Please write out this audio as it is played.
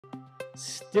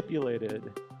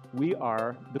stipulated, we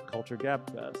are the Culture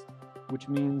Gabfest, which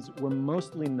means we're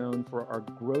mostly known for our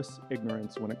gross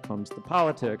ignorance when it comes to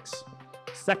politics.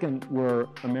 Second, we're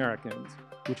Americans,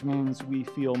 which means we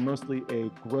feel mostly a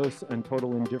gross and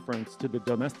total indifference to the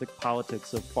domestic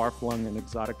politics of far-flung and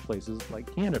exotic places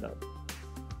like Canada.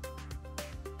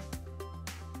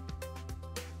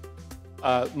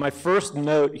 My first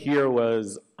note here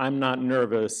was, I'm not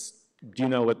nervous. Do you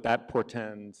know what that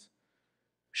portends?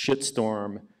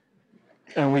 Shitstorm.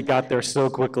 And we got there so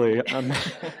quickly.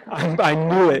 I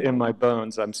knew it in my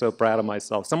bones. I'm so proud of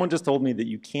myself. Someone just told me that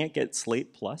you can't get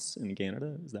Slate Plus in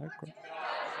Canada. Is that correct?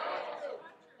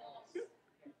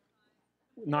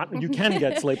 You can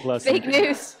get Slate Plus. Fake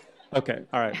news. Okay,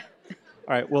 all right.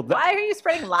 All right, well. Why are you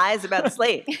spreading lies about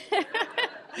Slate?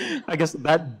 I guess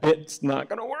that bit's not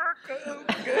gonna work.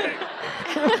 Okay.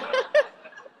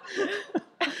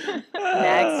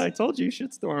 Next. I told you,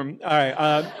 shitstorm. All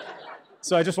right.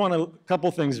 So I just want a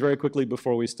couple things very quickly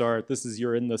before we start.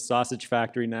 You're in the sausage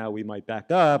factory now. We might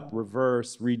back up,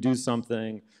 reverse, redo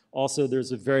something. Also,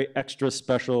 there's a very extra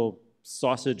special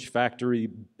sausage factory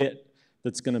bit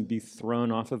that's going to be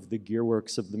thrown off of the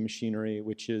gearworks of the machinery,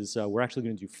 which is we're actually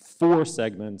going to do 4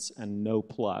 segments and no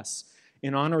plus,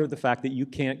 in honor of the fact that you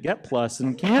can't get plus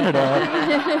in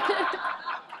Canada.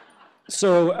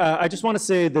 So I just want to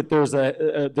say that there's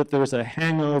a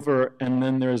hangover and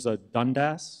then there's a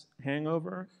Dundas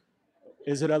hangover.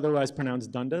 Is it otherwise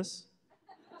pronounced Dundas?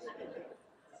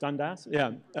 Dundas?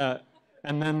 Yeah.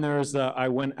 And then there's I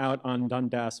went out on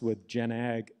Dundas with Gen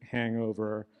Ag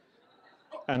hangover,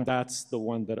 and that's the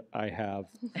one that I have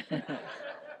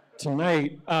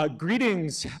tonight.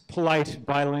 Greetings, polite,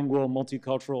 bilingual,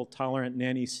 multicultural, tolerant,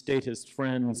 nanny, statist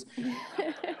friends.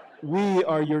 We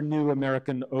are your new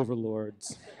American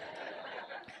overlords.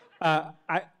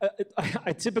 I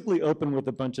typically open with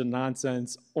a bunch of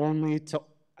nonsense only to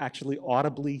actually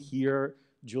audibly hear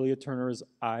Julia Turner's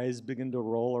eyes begin to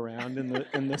roll around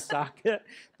in the socket.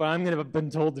 But I'm going to have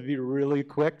been told to be really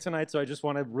quick tonight, so I just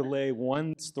want to relay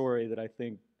one story that I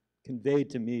think conveyed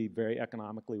to me very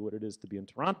economically what it is to be in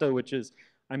Toronto, which is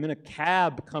I'm in a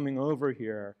cab coming over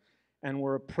here, and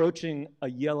we're approaching a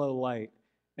yellow light,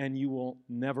 and you will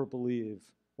never believe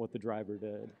what the driver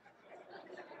did.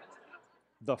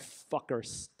 The fucker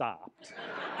stopped.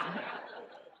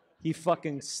 He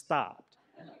fucking stopped.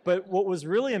 But what was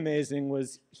really amazing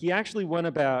was he actually went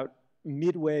about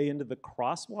midway into the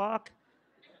crosswalk.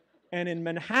 And in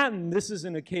Manhattan, this is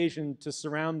an occasion to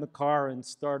surround the car and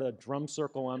start a drum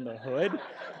circle on the hood.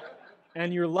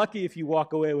 And you're lucky if you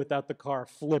walk away without the car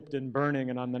flipped and burning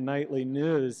and on the nightly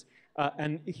news.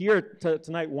 And here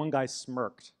tonight, one guy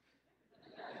smirked,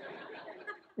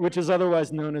 which is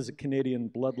otherwise known as a Canadian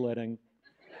bloodletting.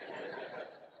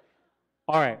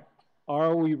 All right,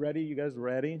 are we ready? You guys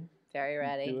ready? Very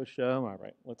ready. Do a show? All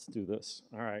right, let's do this.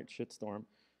 All right, shitstorm.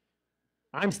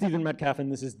 I'm Stephen Metcalf,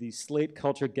 and this is the Slate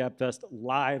Culture Gabfest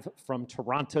live from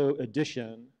Toronto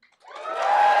edition.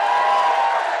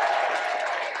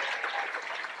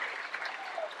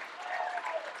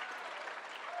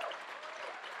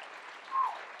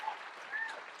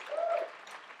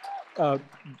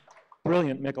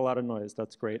 Brilliant, make a lot of noise,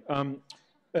 that's great.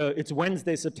 It's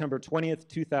Wednesday, September 20th,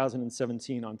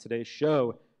 2017. On today's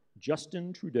show,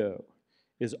 Justin Trudeau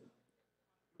is...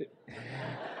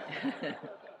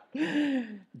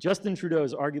 Justin Trudeau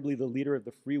is arguably the leader of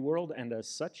the free world, and as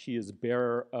such, he is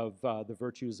bearer of the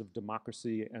virtues of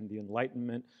democracy and the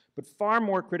Enlightenment, but far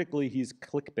more critically, he's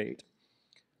clickbait.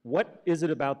 What is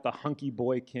it about the hunky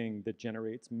boy king that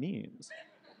generates memes?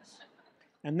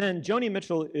 And then Joni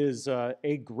Mitchell is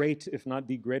a great, if not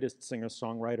the greatest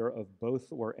singer-songwriter of both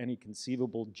or any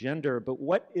conceivable gender, but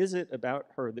what is it about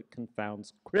her that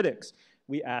confounds critics?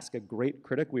 We ask a great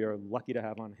critic. We are lucky to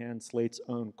have on hand Slate's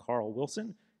own Carl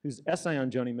Wilson, whose essay on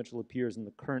Joni Mitchell appears in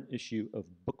the current issue of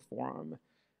Book Forum.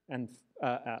 And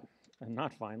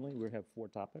not finally, we have 4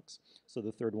 topics, so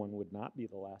the third one would not be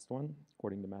the last one,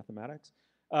 according to mathematics.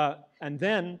 And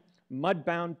then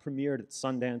Mudbound premiered at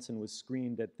Sundance and was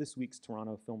screened at this week's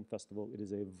Toronto Film Festival. It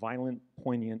is a violent,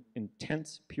 poignant,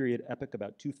 intense period epic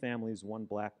about 2 families, one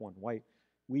black, one white.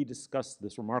 We discussed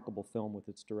this remarkable film with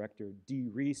its director, Dee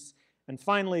Reese. And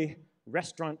finally,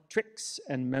 restaurant tricks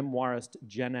and memoirist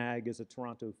Jen Ag is a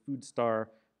Toronto food star,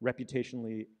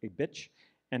 reputationally a bitch,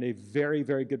 and a very,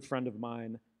 very good friend of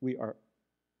mine. We are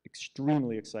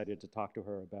extremely excited to talk to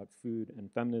her about food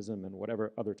and feminism and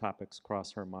whatever other topics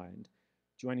cross her mind.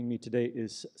 Joining me today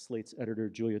is Slate's editor,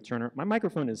 Julia Turner. My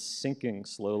microphone is sinking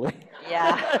slowly.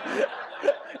 Yeah.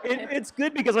 It's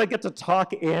good because I get to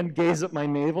talk and gaze at my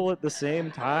navel at the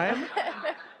same time.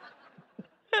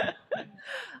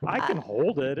 I can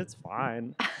hold it. It's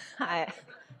fine.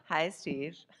 Hi,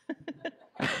 Steve.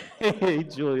 Hey,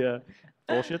 Julia.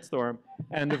 Bullshit storm.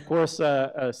 And of course,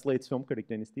 Slate's film critic,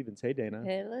 Dana Stevens. Hey, Dana.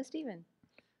 Hello, Stephen.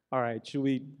 All right, should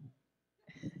we,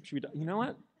 you know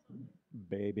what?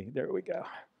 Baby, there we go.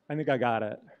 I think I got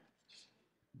it.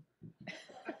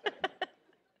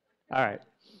 All right.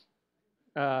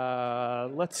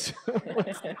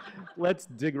 Let's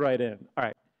dig right in. All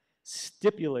right.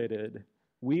 Stipulated,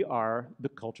 we are the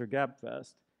Culture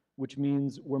Gabfest, which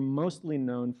means we're mostly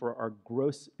known for our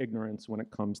gross ignorance when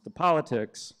it comes to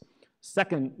politics.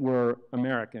 Second, we're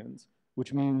Americans,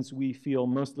 which means we feel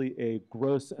mostly a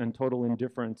gross and total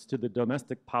indifference to the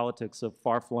domestic politics of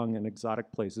far-flung and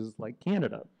exotic places like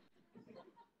Canada.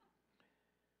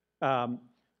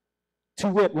 To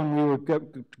wit, when we were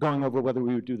going over whether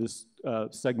we would do this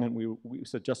segment, we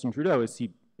said, Justin Trudeau, is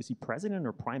he president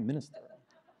or prime minister?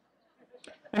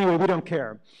 Anyway, we don't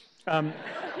care.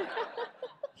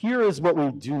 Here is what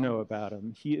we do know about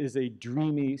him. He is a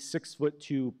dreamy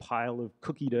 6'2" pile of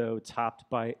cookie dough topped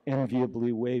by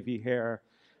enviably wavy hair,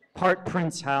 part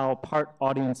Prince Hal, part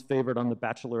audience favorite on The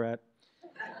Bachelorette.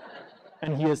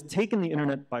 And he has taken the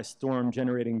internet by storm,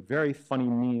 generating very funny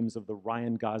memes of the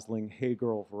Ryan Gosling hey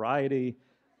girl variety.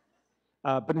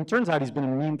 But it turns out he's been a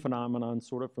meme phenomenon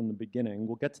sort of from the beginning.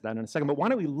 We'll get to that in a second. But why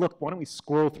don't we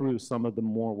scroll through some of the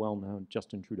more well-known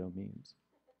Justin Trudeau memes.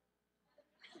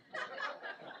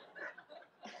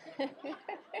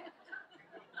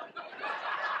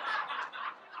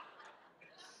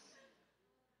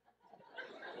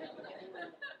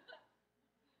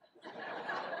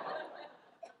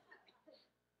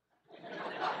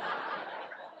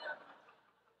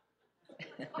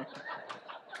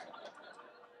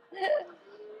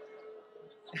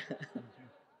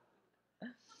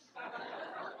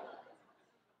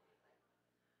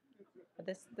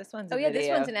 This one's Oh a yeah, video. this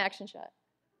one's an action shot.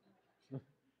 I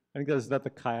think is that the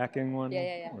kayaking one?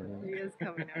 Yeah. He is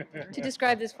coming out. To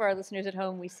describe this for our listeners at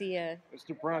home, we see a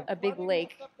Mr. big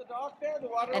lake,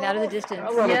 and out of the distance, A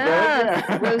little bit, yes,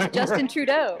 yeah. rose Justin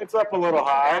Trudeau. It's up a little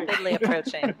high. Rapidly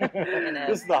approaching in a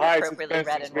This is the highest it's appropriately been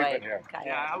red since and we've white been here. kayak.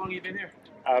 Yeah, how long have you been here?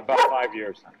 About 5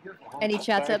 years. And he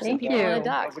chats up some Thank people on a you.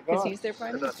 dock How's it because going? he's their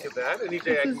prime Not too minister. bad. Any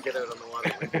day I can get out on the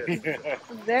water like this.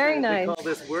 Very They nice. call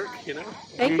this work, you know?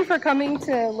 Thank you for coming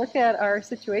to look at our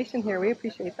situation here. We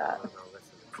appreciate that. No,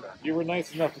 listen, it's, You were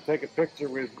nice enough to take a picture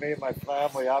with me and my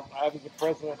family. I was the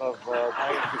president of Mayan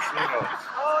Casino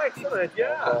oh, excellent.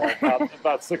 Yeah.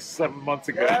 about 6 or 7 months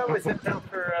ago. Yeah, I was in town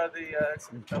for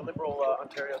the Liberal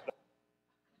Ontario.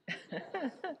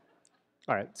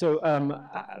 All right, so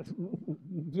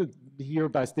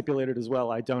hereby stipulated as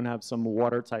well, I don't have some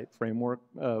watertight framework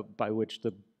by which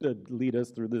to lead us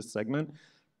through this segment.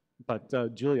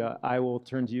 But Julia, I will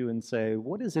turn to you and say,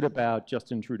 what is it about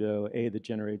Justin Trudeau, A, that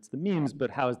generates the memes,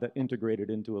 but how is that integrated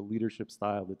into a leadership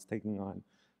style that's taking on,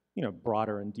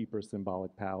 broader and deeper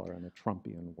symbolic power in a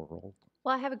Trumpian world?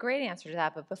 Well, I have a great answer to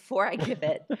that, but before I give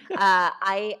it,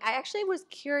 I actually was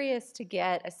curious to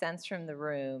get a sense from the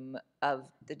room of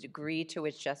the degree to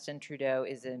which Justin Trudeau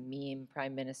is a meme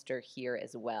prime minister here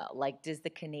as well. Like, does the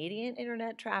Canadian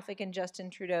internet traffic in Justin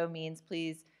Trudeau memes?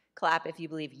 Please clap if you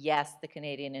believe, yes, the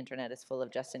Canadian internet is full of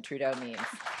Justin Trudeau memes.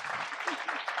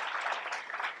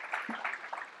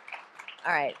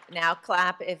 All right, now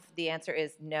clap if the answer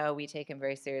is no, we take him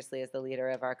very seriously as the leader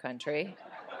of our country.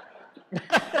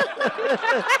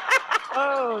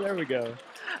 Oh, there we go.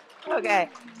 Okay.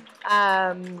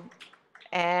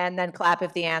 And then clap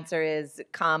if the answer is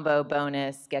combo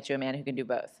bonus, get you a man who can do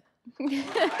both. All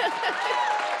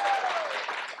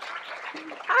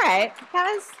right,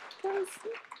 guys,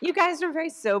 you guys are very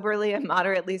soberly and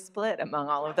moderately split among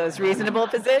all of those reasonable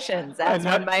positions, as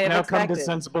one might have now come expected. to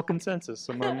sensible consensus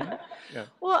among, yeah.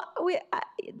 Well, the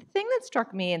thing that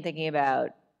struck me in thinking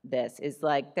about this is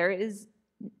like there is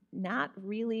not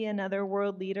really another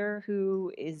world leader who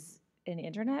is an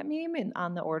internet meme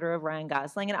on the order of Ryan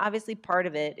Gosling, and obviously part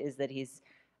of it is that he's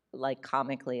like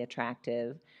comically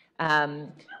attractive,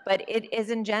 but it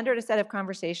has engendered a set of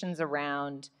conversations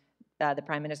around the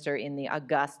prime minister in the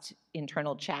august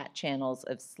internal chat channels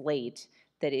of Slate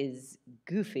that is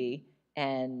goofy.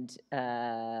 And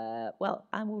well,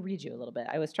 I will read you a little bit.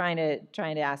 I was trying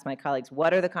to ask my colleagues,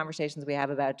 what are the conversations we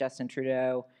have about Justin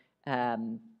Trudeau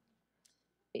in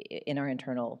our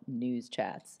internal news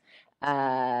chats?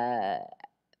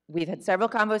 We've had several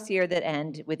combos here that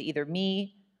end with either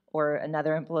me or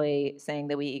another employee saying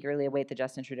that we eagerly await the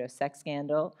Justin Trudeau sex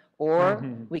scandal, or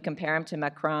we compare him to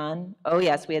Macron. Oh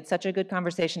yes, we had such a good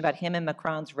conversation about him and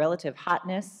Macron's relative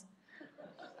hotness.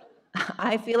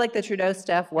 I feel like the Trudeau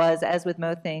stuff was, as with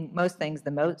most things, the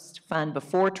most fun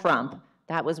before Trump.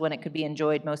 That was when it could be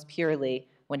enjoyed most purely,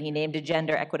 when he named a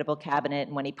gender equitable cabinet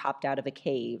and when he popped out of a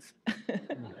cave.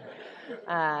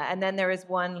 And then there is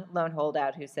one lone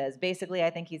holdout who says, basically, I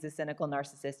think he's a cynical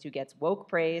narcissist who gets woke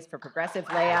praise for progressive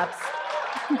layups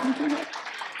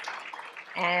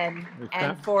and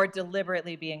for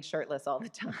deliberately being shirtless all the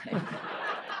time.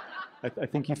 I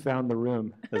think you found the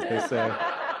room, as they say.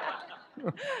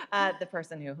 The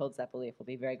person who holds that belief will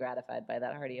be very gratified by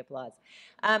that hearty applause.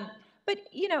 But,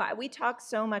 you know, we talk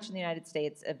so much in the United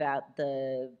States about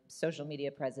the social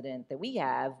media president that we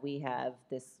have. We have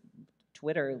this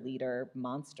Twitter leader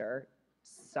monster,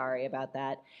 sorry about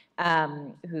that,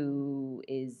 who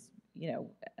is, you know,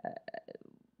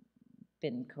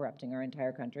 been corrupting our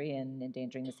entire country and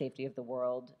endangering the safety of the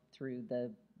world through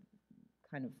the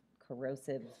kind of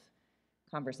corrosive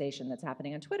conversation that's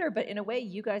happening on Twitter. But in a way,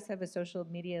 you guys have a social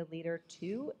media leader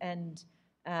too, and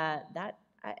that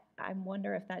I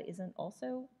wonder if that isn't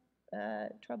also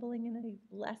troubling in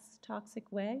a less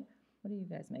toxic way. What do you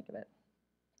guys make of it?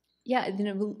 Yeah, you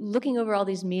know, looking over all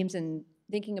these memes and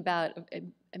thinking about,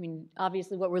 I mean,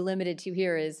 obviously what we're limited to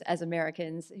here is, as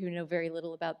Americans who know very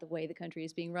little about the way the country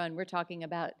is being run, we're talking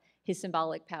about his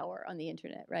symbolic power on the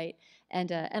internet, right?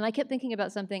 And I kept thinking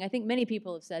about something, I think many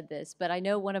people have said this, but I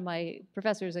know one of my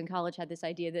professors in college had this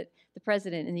idea that the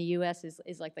president in the US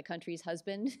is like the country's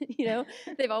husband, you know?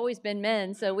 They've always been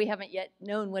men, so we haven't yet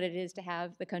known what it is to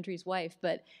have the country's wife,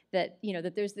 but that, you know,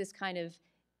 that there's this kind of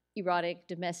erotic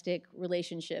domestic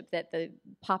relationship that the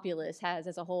populace has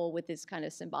as a whole with this kind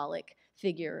of symbolic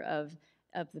figure of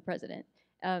the president.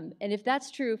 And if that's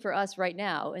true for us right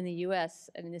now in the US,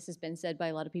 and this has been said by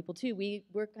a lot of people too,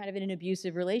 we're kind of in an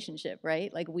abusive relationship,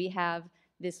 right? Like we have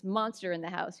this monster in the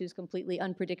house who's completely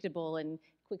unpredictable and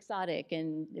quixotic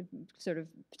and sort of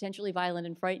potentially violent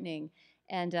and frightening.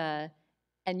 And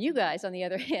you guys, on the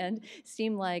other hand,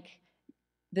 seem like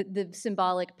the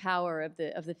symbolic power of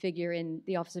the figure in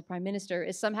the office of prime minister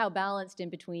is somehow balanced in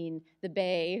between the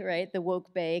bae, right, the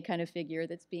woke bae kind of figure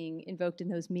that's being invoked in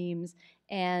those memes,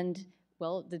 and,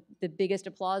 well, the biggest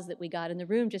applause that we got in the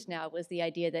room just now was the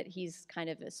idea that he's kind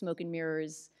of a smoke and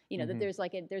mirrors, you know, that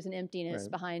there's an emptiness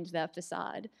behind that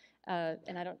facade.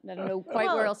 And I don't know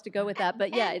quite where else to go with that,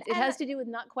 but yeah, it has to do with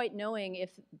not quite knowing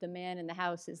if the man in the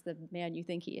house is the man you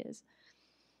think he is.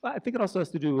 Well, I think it also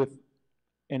has to do with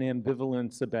an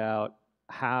ambivalence about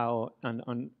how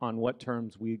and on what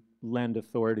terms we lend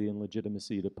authority and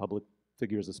legitimacy to public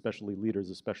figures, especially leaders,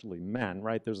 especially men,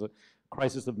 right? There's a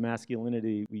crisis of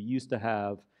masculinity. We used to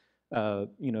have,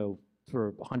 you know,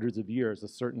 for hundreds of years, a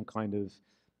certain kind of,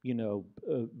 you know,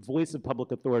 voice of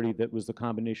public authority that was a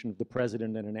combination of the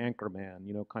president and an anchorman,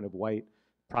 you know, kind of white,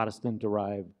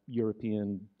 Protestant-derived,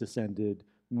 European-descended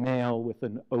male with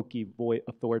an oaky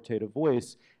authoritative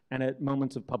voice. And at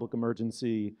moments of public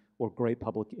emergency or great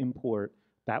public import,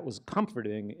 that was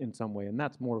comforting in some way, and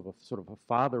that's more of a sort of a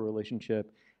father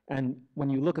relationship. And when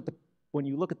you look at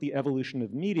the evolution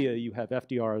of media, you have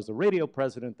FDR as a radio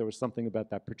president. There was something about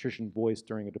that patrician voice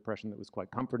during a depression that was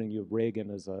quite comforting. You have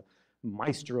Reagan as a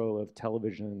maestro of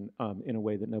television in a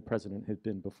way that no president had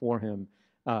been before him,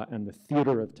 and the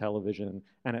theater of television.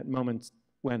 And at moments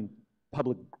when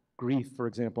public grief, for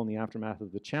example, in the aftermath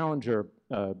of the Challenger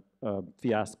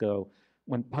fiasco,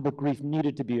 when public grief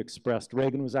needed to be expressed,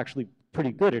 Reagan was actually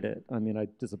pretty good at it. I mean, I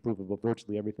disapprove of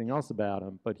virtually everything else about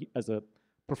him, but as a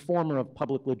performer of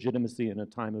public legitimacy in a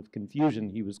time of confusion,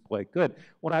 he was quite good.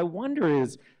 What I wonder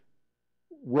is,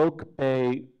 woke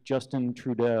bae Justin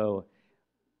Trudeau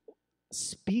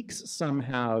speaks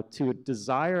somehow to a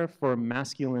desire for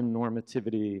masculine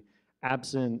normativity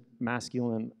absent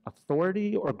masculine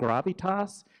authority or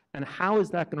gravitas, and how is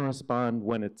that going to respond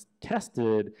when it's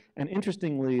tested? And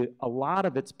interestingly, a lot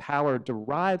of its power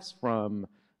derives from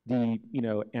the, you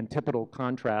know, antipodal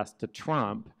contrast to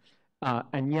Trump,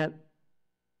 and yet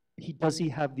does he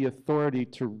have the authority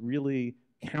to really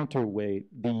counterweight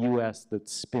the U.S.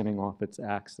 that's spinning off its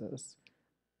axis?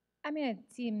 I mean, it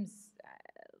seems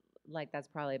like that's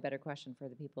probably a better question for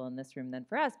the people in this room than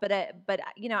for us. But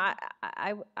you know,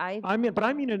 I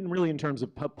mean it really in terms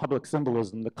of public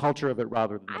symbolism, the culture of it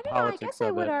rather than the politics of it. I guess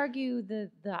I would argue the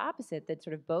opposite, that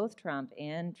sort of both Trump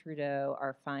and Trudeau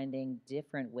are finding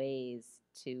different ways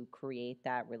to create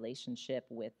that relationship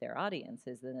with their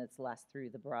audiences, and it's less through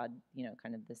the broad, you know,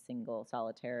 kind of the single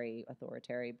solitary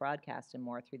authoritarian broadcast and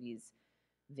more through these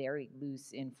very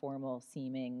loose, informal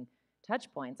seeming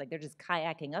touch points. Like they're just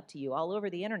kayaking up to you all over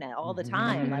the internet all the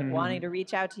time, like wanting to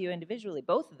reach out to you individually.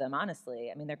 Both of them,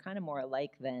 honestly. I mean, they're kind of more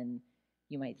alike than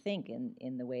you might think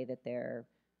in the way that they're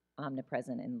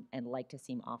omnipresent and like to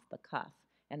seem off the cuff.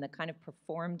 and the kind of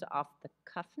performed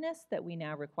off-the-cuffness that we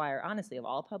now require, honestly, of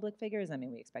all public figures. I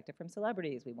mean, we expect it from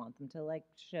celebrities. We want them to, like,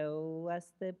 show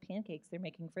us the pancakes they're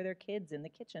making for their kids in the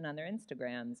kitchen on their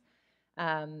Instagrams.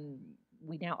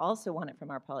 We now also want it from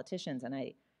our politicians, and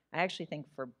I actually think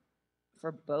for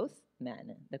both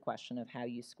men, the question of how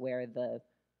you square the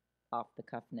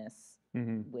off-the-cuffness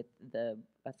with the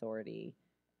authority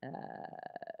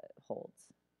holds.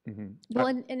 Well,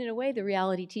 and in a way, the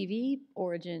reality TV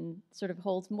origin sort of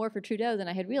holds more for Trudeau than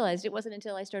I had realized. It wasn't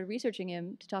until I started researching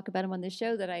him to talk about him on this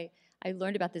show that I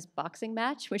learned about this boxing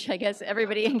match, which I guess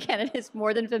everybody in Canada is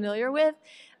more than familiar with.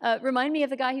 Remind me of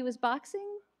the guy who was boxing?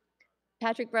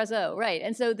 Patrick Brazeau, right.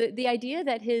 And so the idea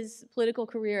that his political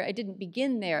career, it didn't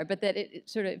begin there, but that it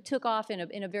sort of took off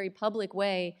in a very public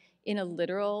way in a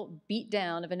literal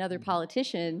beatdown of another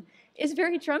politician is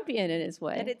very Trumpian in its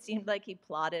way. And it seemed like he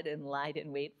plotted and lay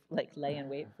in wait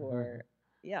for,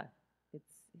 yeah.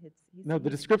 No, the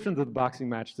descriptions of the boxing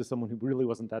match to someone who really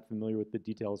wasn't that familiar with the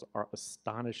details are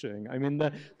astonishing. I mean,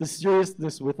 the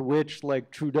seriousness with which, like,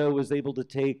 Trudeau was able to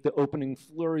take the opening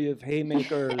flurry of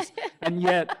haymakers, and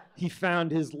yet he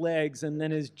found his legs and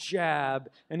then his jab,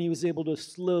 and he was able to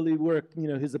slowly work,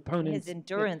 his opponents. His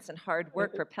endurance and hard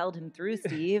work propelled him through,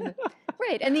 Steve.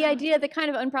 Right, and the idea, the kind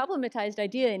of unproblematized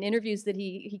idea in interviews that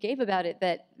he gave about it,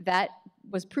 that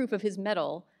was proof of his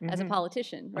mettle as a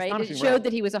politician, right? It showed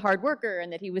that he was a hard worker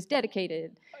and that he was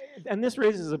dedicated. And this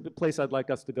raises a place I'd like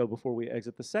us to go before we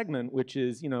exit the segment, which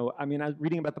is, I was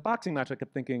reading about the boxing match, I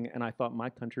kept thinking, and I thought my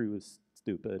country was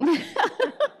stupid.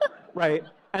 Right?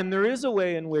 And there is a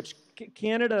way in which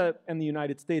Canada and the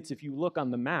United States, if you look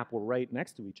on the map, we're right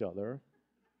next to each other.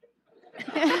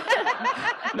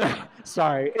 No,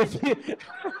 sorry.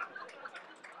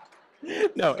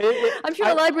 No, I'm sure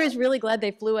the library is really glad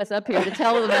they flew us up here to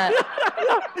tell them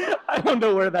that. I don't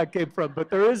know where that came from,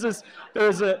 but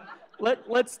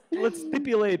let's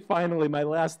stipulate finally. My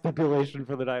last stipulation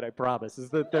for the night, I promise, is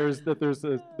that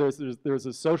there's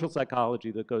a social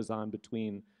psychology that goes on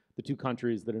between the two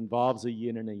countries that involves a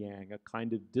yin and a yang, a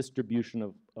kind of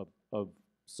distribution of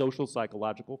social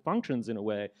psychological functions in a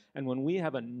way. And when we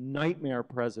have a nightmare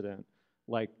president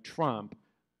like Trump,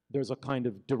 there's a kind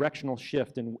of directional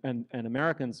shift, and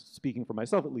Americans, speaking for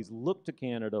myself at least, look to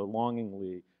Canada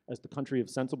longingly as the country of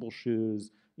sensible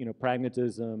shoes,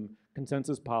 pragmatism,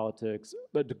 consensus politics,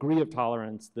 a degree of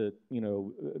tolerance that,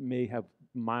 may have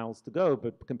miles to go,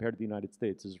 but compared to the United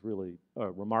States is really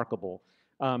remarkable.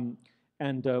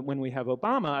 And when we have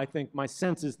Obama, I think my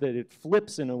sense is that it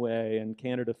flips in a way, and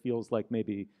Canada feels like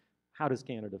maybe, how does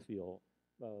Canada feel?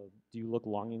 Do you look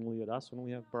longingly at us when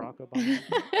we have Barack Obama?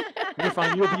 You're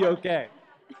fine, you'll be okay.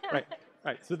 Right.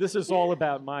 So this is all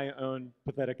about my own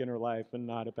pathetic inner life and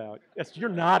not about, yes, you're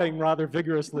nodding rather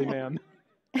vigorously, ma'am.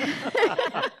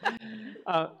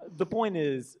 The point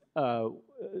is,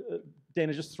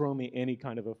 Dana, just throw me any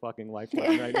kind of a fucking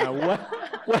lifeline right now. What?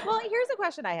 Well, here's a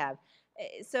question I have.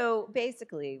 So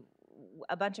basically,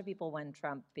 a bunch of people, when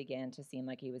Trump began to seem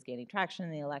like he was gaining traction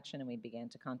in the election and we began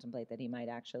to contemplate that he might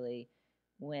actually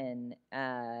win,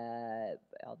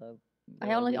 although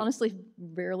I honestly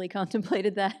rarely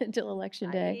contemplated that until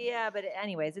Election Day. Yeah, but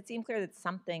anyways, it seemed clear that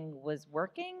something was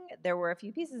working. There were a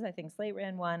few pieces, I think Slate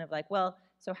ran one, of like, well,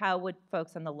 so how would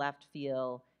folks on the left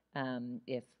feel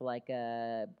if like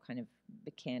a kind of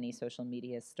canny social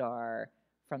media star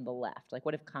from the left, like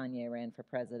what if Kanye ran for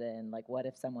president? Like what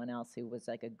if someone else who was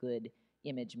like a good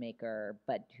image maker,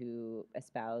 but who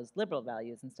espoused liberal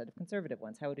values instead of conservative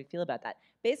ones? How would we feel about that?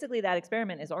 Basically, that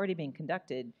experiment is already being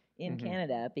conducted in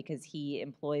Canada because he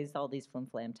employs all these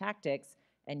flim-flam tactics,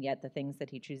 and yet the things that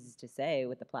he chooses to say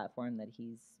with the platform that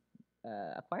he's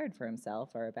acquired for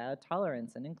himself are about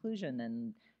tolerance and inclusion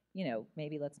and,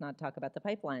 maybe let's not talk about the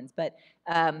pipelines, but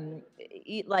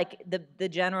like the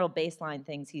general baseline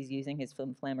things he's using his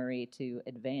flim-flammery to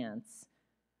advance,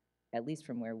 at least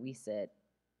from where we sit,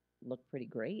 look pretty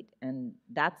great, and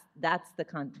that's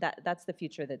the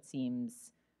future that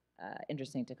seems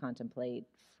interesting to contemplate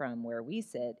from where we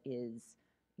sit. Is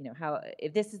how,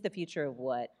 if this is the future of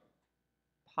what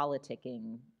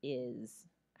politicking is,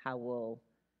 how will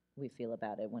we feel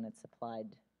about it when it's applied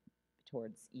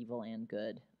towards evil and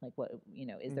good? Like what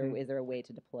is there a way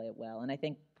to deploy it well? And I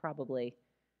think probably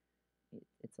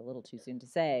it's a little too soon to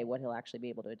say what he'll actually be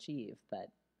able to achieve, but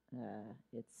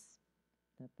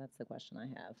that's the question I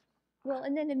have. Well,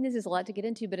 and this is a lot to get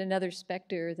into, but another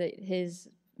specter that his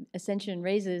ascension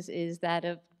raises is that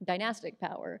of dynastic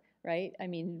power, right? I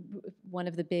mean, one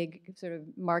of the big sort of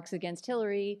marks against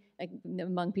Hillary,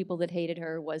 among people that hated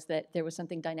her, was that there was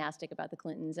something dynastic about the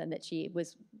Clintons and that she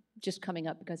was just coming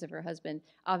up because of her husband.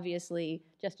 Obviously,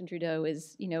 Justin Trudeau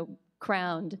is,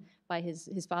 crowned by his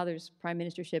father's prime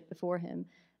ministership before him.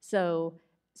 So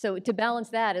to balance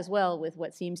that as well with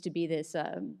what seems to be this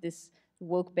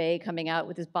woke bae coming out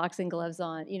with his boxing gloves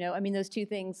on, I mean, those two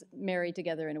things marry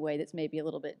together in a way that's maybe a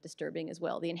little bit disturbing as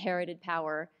well, the inherited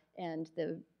power and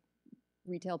the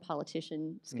retail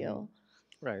politician skill.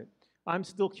 Right. I'm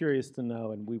still curious to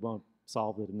know, and we won't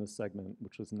solve it in this segment,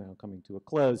 which is now coming to a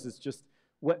close, is just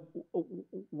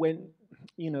when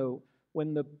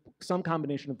some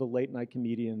combination of the late night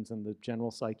comedians and the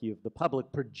general psyche of the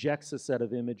public projects a set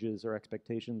of images or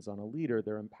expectations on a leader,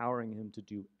 they're empowering him to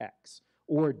do X,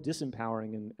 or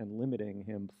disempowering and limiting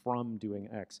him from doing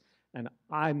X. And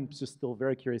I'm just still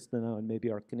very curious to know, and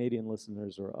maybe our Canadian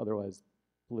listeners or otherwise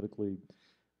politically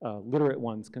literate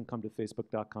ones can come to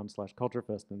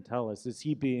facebook.com/culturefest and tell us, is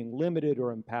he being limited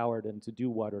or empowered, and to do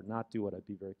what or not do what? I'd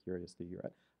be very curious to hear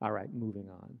it. All right, moving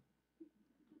on.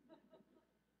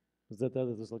 Was that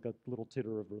there's like a little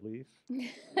titter of relief?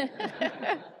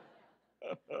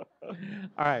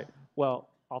 All right, well,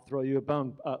 I'll throw you a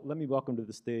bone. Let me welcome to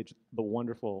the stage the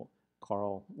wonderful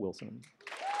Carl Wilson.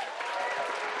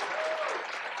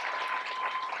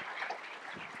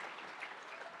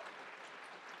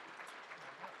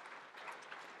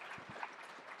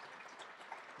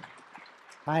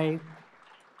 Hi.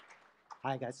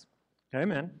 Hi, guys. Hey,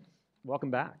 man.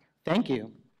 Welcome back. Thank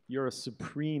you. You're a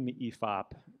supreme EFOP,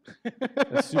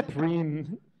 a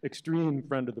supreme, extreme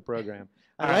friend of the program.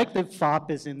 I like that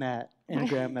FOP is in that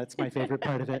anagram. That's my favorite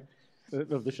part of it.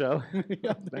 Of the show?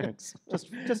 Thanks.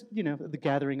 Just the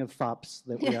gathering of FOPs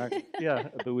that we are. Yeah,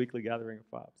 the weekly gathering of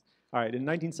FOPs. All right, in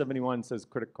 1971, says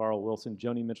critic Carl Wilson,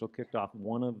 Joni Mitchell kicked off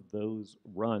one of those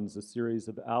runs, a series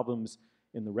of albums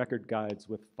in the record guides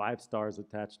with 5 stars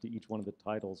attached to each one of the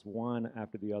titles, one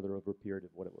after the other over a period of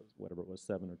whatever it was,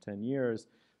 7 or 10 years,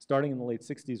 starting in the late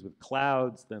 60s with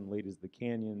Clouds, then Late as the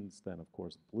Canyons, then of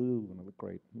course Blue, one of the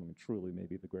great, truly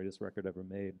maybe the greatest record ever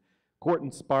made, Court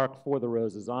and Spark, For the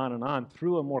Roses, on,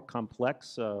 through a more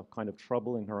complex, kind of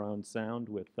troubling her own sound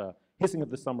with Hissing of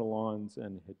the Summer Lawns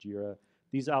and Hejira.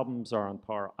 These albums are on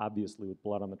par, obviously, with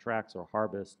Blood on the Tracks or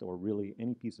Harvest or really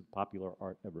any piece of popular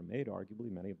art ever made, arguably,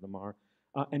 many of them are.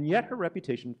 And yet her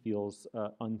reputation feels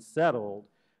unsettled.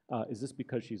 Is this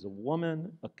because she's a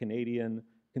woman, a Canadian,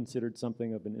 considered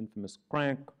something of an infamous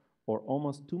crank, or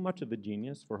almost too much of a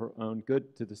genius for her own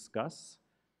good? To discuss,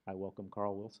 I welcome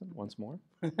Carl Wilson once more.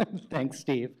 Thanks,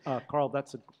 Steve. Carl,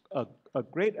 that's a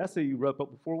great essay you wrote,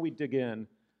 but before we dig in,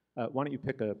 why don't you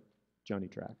pick a Joni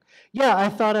track? Yeah, I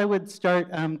thought I would start,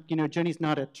 Joni's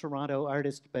not a Toronto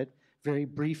artist, but very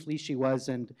briefly she was,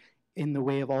 and in the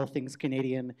way of all things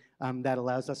Canadian, that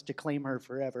allows us to claim her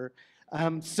forever.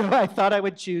 So I thought I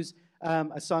would choose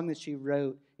a song that she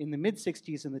wrote in the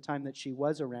mid-'60s in the time that she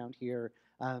was around here,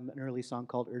 an early song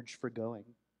called Urge for Going.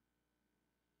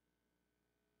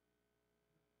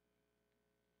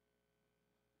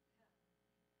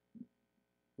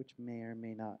 Which may or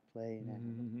may not play now.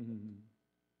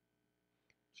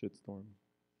 Shitstorm.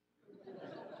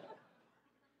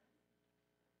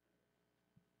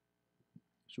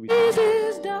 Should we?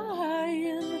 Is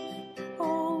dying,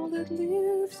 all that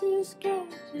lives is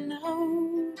getting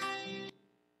old.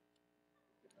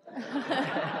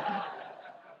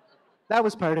 That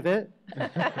was part of it.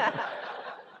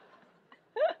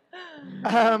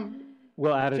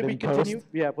 We'll add it Should we in continue? post.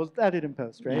 Yeah, we'll add it in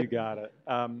post, right? You got it.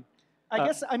 I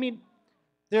guess,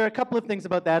 there are a couple of things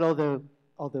about that, although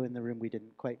in the room we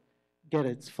didn't quite get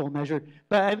its full measure.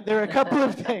 But there are a couple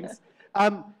of things.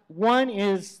 One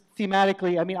is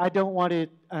thematically, I don't want to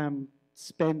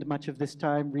spend much of this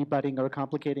time rebutting or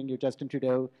complicating your Justin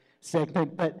Trudeau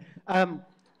segment, but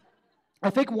I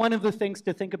think one of the things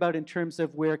to think about in terms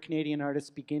of where Canadian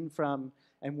artists begin from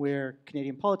and where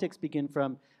Canadian politics begin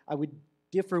from, I would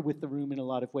differ with the room in a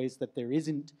lot of ways that there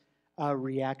isn't a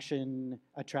reaction,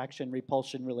 attraction,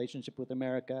 repulsion relationship with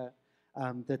America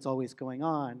that's always going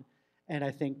on. And I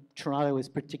think Toronto is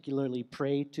particularly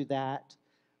prey to that.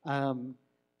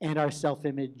 And our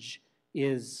self-image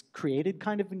is created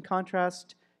kind of in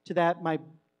contrast to that. My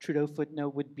Trudeau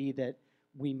footnote would be that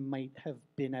we might have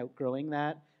been outgrowing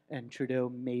that, and Trudeau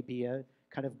may be a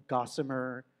kind of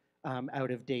gossamer,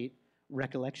 out-of-date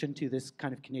recollection to this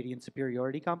kind of Canadian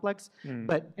superiority complex.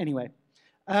 But anyway,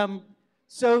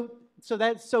 so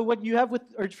what you have with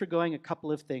Urge for Going, a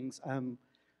couple of things.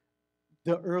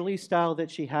 The early style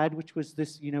that she had, which was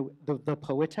this, the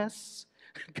poetess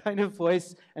kind of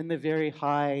voice, and the very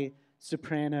high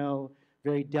soprano,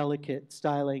 very delicate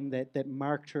styling that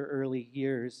marked her early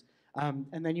years.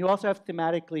 And then you also have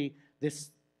thematically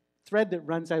this thread that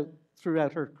runs out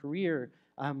throughout her career,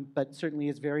 but certainly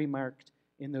is very marked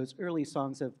in those early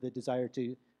songs of the desire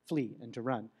to flee and to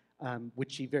run.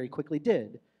 which she very quickly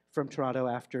did from Toronto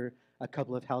after a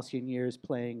couple of halcyon years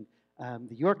playing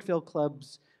the Yorkville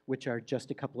clubs, which are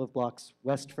just a couple of blocks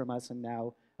west from us and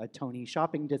now a Tony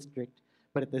shopping district,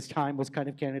 but at this time was kind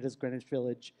of Canada's Greenwich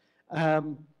Village.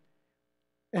 And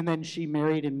then she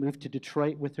married and moved to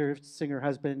Detroit with her singer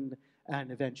husband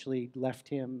and eventually left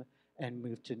him and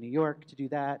moved to New York to do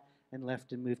that and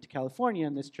left and moved to California.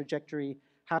 And this trajectory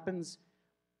happens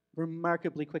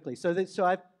remarkably quickly.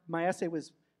 My essay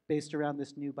was based around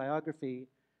this new biography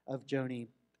of Joni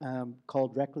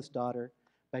called Reckless Daughter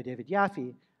by David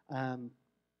Yaffe,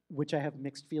 which I have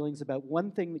mixed feelings about.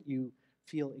 One thing that you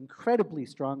feel incredibly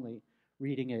strongly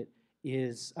reading it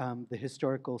is the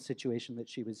historical situation that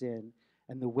she was in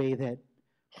and the way that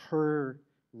her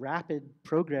rapid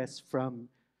progress from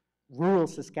rural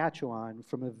Saskatchewan,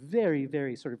 from a very,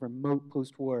 very sort of remote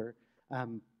post-war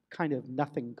kind of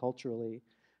nothing culturally,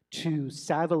 to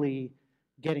savvily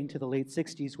getting to the late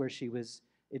 60s where she was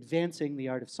advancing the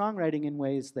art of songwriting in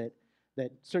ways that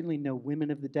certainly no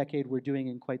women of the decade were doing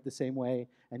in quite the same way,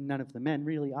 and none of the men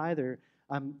really either,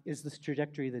 is this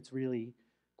trajectory that's really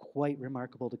quite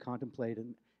remarkable to contemplate,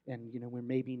 and we're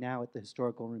maybe now at the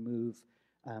historical remove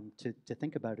to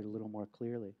think about it a little more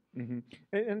clearly. Mm-hmm.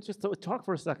 And just to talk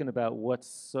for a second about what's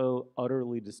so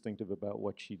utterly distinctive about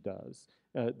what she does.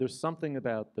 There's something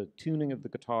about the tuning of the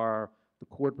guitar, the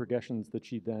chord progressions that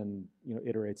she then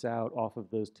iterates out off of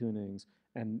those tunings,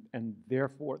 and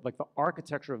therefore, like, the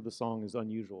architecture of the song is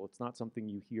unusual. It's not something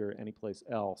you hear anyplace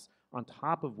else. On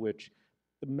top of which,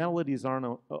 the melodies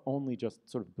aren't only just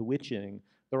sort of bewitching,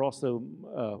 they're also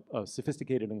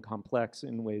sophisticated and complex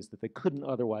in ways that they couldn't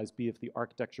otherwise be if the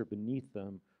architecture beneath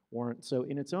them weren't so,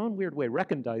 in its own weird way,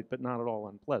 recondite, but not at all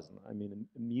unpleasant. I mean,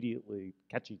 immediately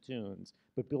catchy tunes,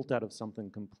 but built out of something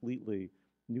completely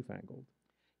newfangled.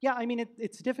 Yeah, I mean,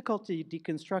 it's difficult to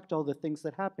deconstruct all the things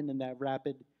that happened in that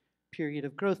rapid period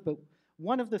of growth, but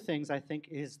one of the things I think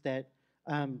is that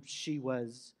she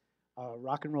was a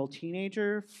rock and roll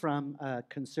teenager from a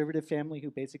conservative family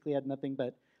who basically had nothing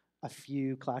but a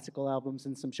few classical albums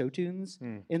and some show tunes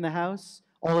in the house,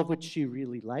 all of which she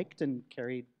really liked and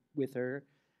carried with her.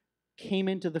 Came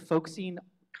into the folk scene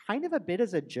kind of a bit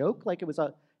as a joke, like it was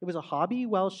a hobby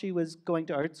while she was going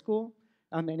to art school,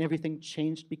 and everything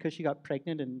changed because she got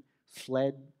pregnant and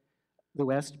fled the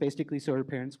West, basically, so her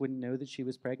parents wouldn't know that she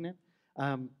was pregnant.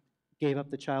 Gave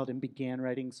up the child and began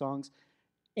writing songs,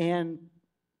 and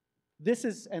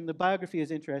the biography is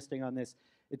interesting on this.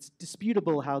 It's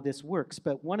disputable how this works,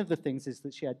 but one of the things is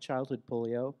that she had childhood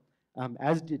polio,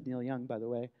 as did Neil Young, by the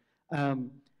way,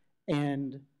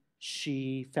 and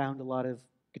she found a lot of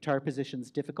guitar positions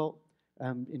difficult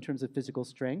in terms of physical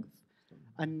strength.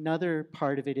 Another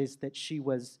part of it is that she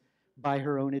was, by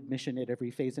her own admission at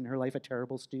every phase in her life, a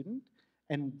terrible student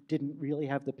and didn't really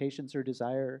have the patience or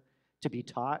desire to be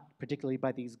taught, particularly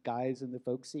by these guys in the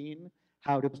folk scene,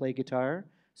 how to play guitar.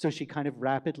 So she kind of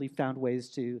rapidly found ways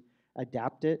to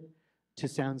adapt it to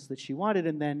sounds that she wanted.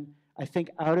 And then I think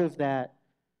out of that,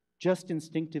 just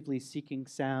instinctively seeking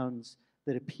sounds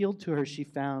that appealed to her, she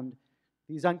found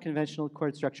these unconventional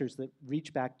chord structures that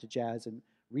reach back to jazz and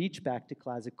reach back to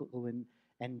classical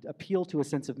and appeal to a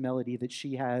sense of melody that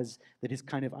she has that is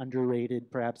kind of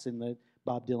underrated, perhaps in the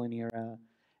Bob Dylan era.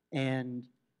 And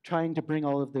trying to bring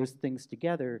all of those things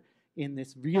together in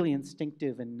this really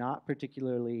instinctive and not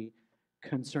particularly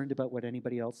concerned about what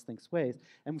anybody else thinks ways.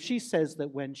 And she says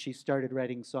that when she started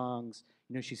writing songs,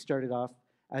 she started off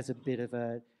as a bit of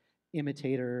a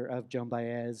imitator of Joan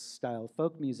Baez style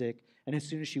folk music, and as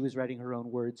soon as she was writing her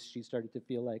own words, she started to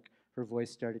feel like her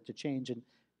voice started to change, and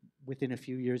within a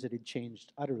few years it had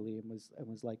changed utterly and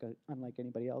was like unlike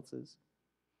anybody else's.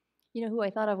 You know who I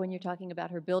thought of when you're talking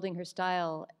about her building her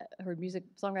style, her music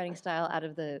songwriting style out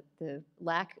of the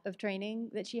lack of training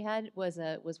that she had was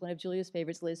one of Julia's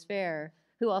favorites, Liz Phair,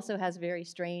 who also has very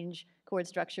strange chord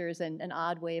structures and an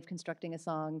odd way of constructing a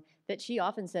song that she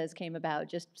often says came about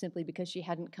just simply because she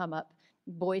hadn't come up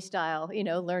boy style,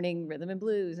 learning rhythm and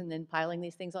blues and then piling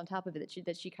these things on top of it,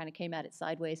 that she kind of came at it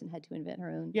sideways and had to invent her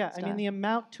own style. I mean, the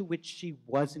amount to which she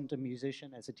wasn't a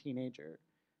musician as a teenager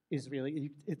is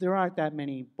really, there aren't that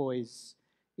many boys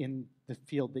in the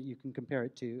field that you can compare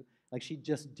it to. Like, she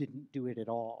just didn't do it at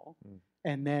all.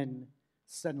 And then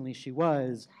suddenly she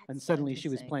was, and suddenly she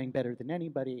was playing better than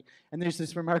anybody. And there's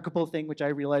this remarkable thing, which I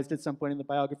realized at some point in the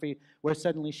biography, where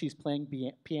suddenly she's playing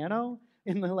piano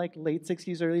in the late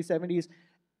 60s, early 70s.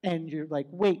 And you're like,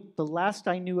 wait, the last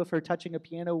I knew of her touching a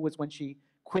piano was when she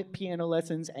quit piano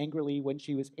lessons angrily when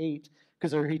she was 8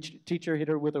 because her teacher hit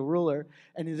her with a ruler.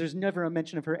 And there's never a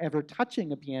mention of her ever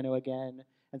touching a piano again.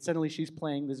 And suddenly she's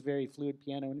playing this very fluid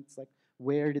piano, and it's like,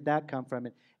 where did that come from?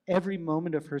 every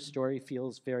moment of her story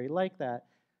feels very like that.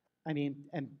 I mean,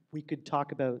 and we could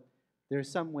talk about, there are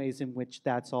some ways in which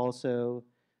that's also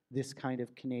this kind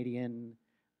of Canadian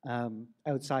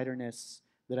outsiderness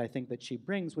that I think that she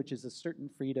brings, which is a certain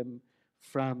freedom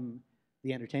from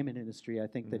the entertainment industry. I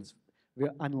think that's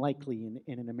unlikely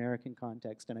in an American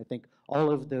context. And I think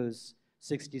all of those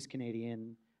 60s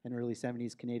Canadian and early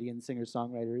 70s Canadian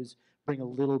singer-songwriters bring a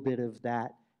little bit of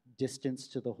that distance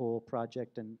to the whole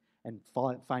project and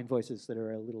find voices that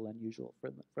are a little unusual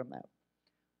from that.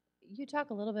 You talk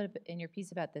a little bit in your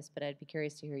piece about this, but I'd be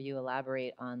curious to hear you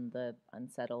elaborate on the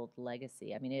unsettled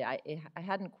legacy. I mean, I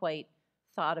hadn't quite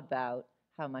thought about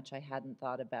how much I hadn't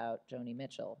thought about Joni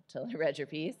Mitchell till I read your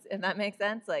piece, and that makes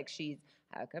sense. Like,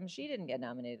 how come she didn't get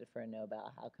nominated for a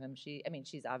Nobel? How come I mean,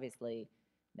 she's obviously,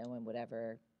 no one would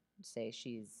ever say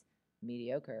she's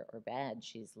mediocre or bad.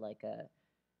 She's like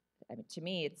I mean, to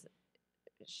me,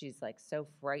 she's like so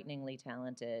frighteningly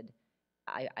talented.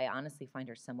 I honestly find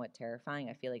her somewhat terrifying.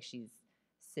 I feel like she's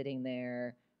sitting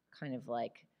there kind of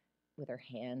like with her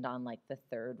hand on like the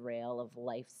third rail of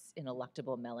life's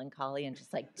ineluctable melancholy and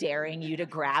just like daring you to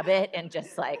grab it and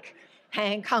just like,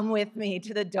 come with me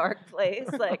to the dark place.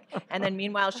 Like, and then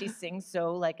meanwhile she sings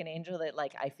so like an angel that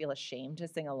like I feel ashamed to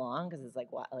sing along because it's like,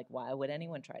 why would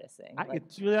anyone try to sing?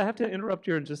 Julia, I have to interrupt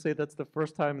you and just say that's the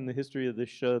first time in the history of this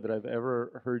show that I've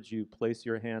ever heard you place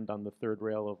your hand on the third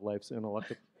rail of life's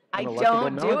ineluctable. I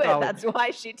don't do it. That's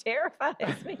why she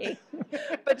terrifies me.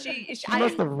 But she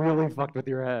must have really fucked with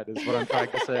your head, is what I'm trying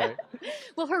to say.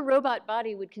 Well, her robot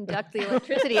body would conduct the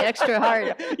electricity extra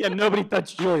hard. Yeah, nobody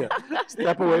touched Julia.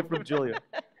 Step away from Julia.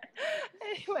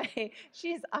 Anyway,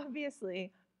 she's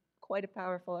obviously quite a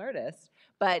powerful artist.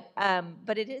 But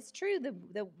it is true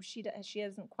that she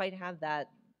doesn't quite have that.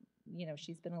 You know,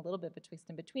 she's been a little bit betwixt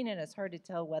and between, and it's hard to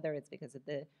tell whether it's because of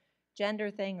the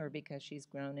gender thing or because she's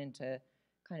grown into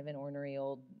kind of an ornery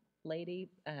old lady,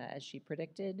 as she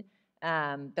predicted.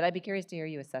 But I'd be curious to hear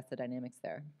you assess the dynamics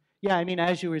there. Yeah, I mean,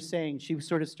 as you were saying, she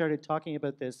sort of started talking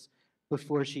about this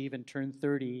before she even turned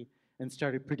 30 and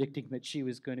started predicting that she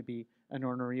was going to be an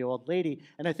ornery old lady.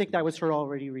 And I think that was her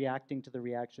already reacting to the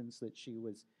reactions that she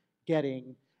was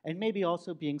getting, and maybe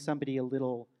also being somebody a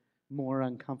little more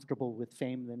uncomfortable with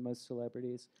fame than most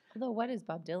celebrities. Although what is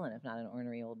Bob Dylan if not an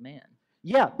ornery old man?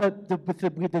 Yeah, but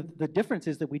the difference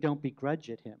is that we don't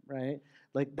begrudge at him, right?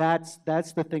 Like that's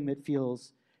the thing that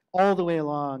feels all the way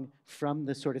along from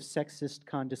the sort of sexist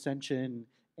condescension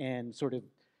and sort of,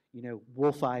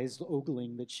 wolf eyes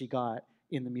ogling that she got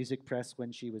in the music press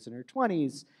when she was in her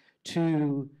 20s,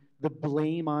 to the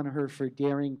blame on her for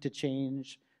daring to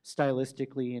change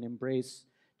stylistically and embrace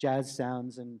jazz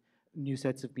sounds and new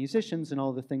sets of musicians and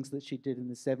all the things that she did in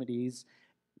the 70s,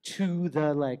 to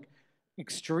the like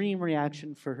extreme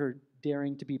reaction for her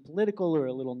daring to be political or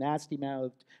a little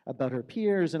nasty-mouthed about her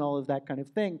peers and all of that kind of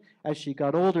thing as she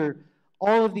got older.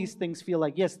 All of these things feel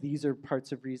like, yes, these are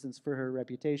parts of reasons for her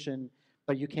reputation,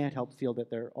 but you can't help feel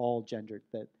that they're all gendered,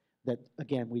 that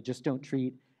again, we just don't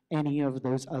treat any of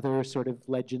those other sort of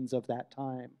legends of that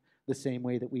time the same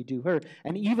way that we do her.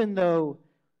 And even though,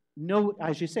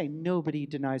 as you say, nobody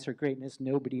denies her greatness,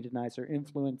 nobody denies her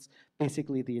influence,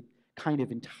 basically the kind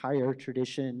of entire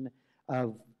tradition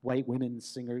of white women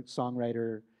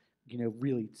singer-songwriter,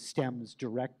 really stems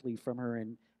directly from her,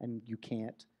 and you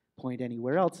can't point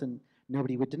anywhere else, and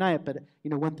nobody would deny it. But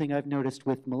one thing I've noticed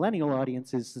with millennial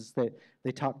audiences is that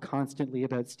they talk constantly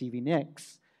about Stevie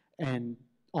Nicks and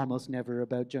almost never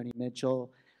about Joni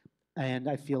Mitchell, and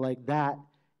I feel like that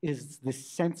is this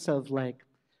sense of like,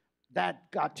 that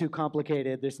got too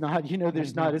complicated. There's not,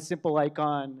 there's not a simple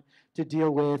icon to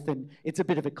deal with, and it's a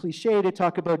bit of a cliche to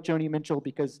talk about Joni Mitchell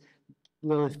because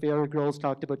Lilith Fair Girls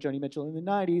talked about Joni Mitchell in the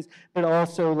 90s, but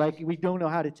also like we don't know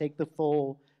how to take the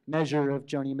full measure of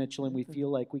Joni Mitchell, and we feel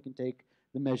like we can take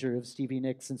the measure of Stevie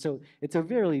Nicks, and so it's a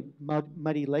very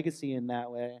muddy legacy in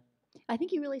that way. I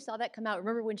think you really saw that come out.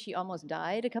 Remember when she almost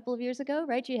died a couple of years ago,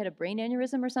 right? She had a brain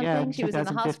aneurysm or something. Yeah, she was in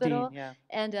the hospital. Yeah.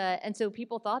 And so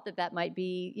people thought that might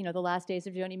be, the last days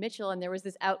of Joni Mitchell, and there was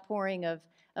this outpouring of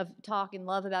talk and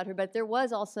love about her. But there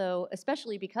was also,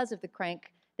 especially because of the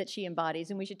crank that she embodies,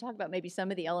 and we should talk about maybe some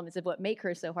of the elements of what make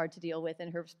her so hard to deal with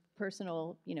in her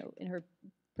personal, in her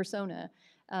persona.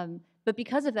 But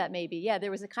because of that, maybe,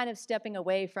 there was a kind of stepping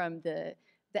away from the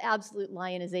absolute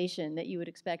lionization that you would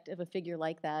expect of a figure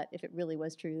like that if it really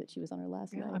was true that she was on her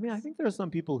last legs. I mean, I think there are some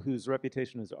people whose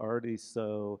reputation is already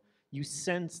so, you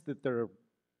sense that they're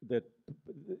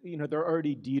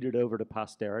already deeded over to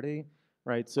posterity,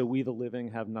 right? So we, the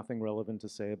living, have nothing relevant to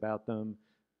say about them.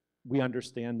 We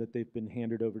understand that they've been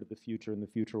handed over to the future, and the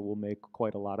future will make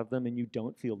quite a lot of them, and you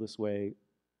don't feel this way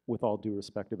with all due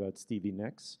respect, about Stevie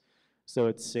Nicks. So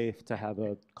it's safe to have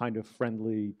a kind of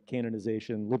friendly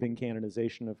canonization, living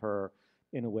canonization of her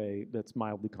in a way that's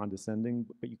mildly condescending,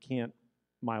 but you can't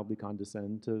mildly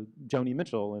condescend to Joni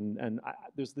Mitchell. And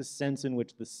there's this sense in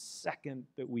which the second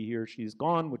that we hear she's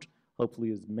gone, which hopefully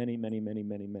is many, many, many,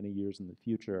 many, many years in the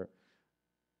future,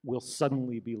 we'll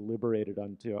suddenly be liberated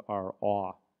unto our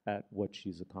awe at what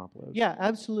she's accomplished. Yeah,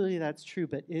 absolutely, that's true.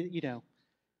 But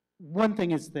one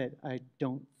thing is that I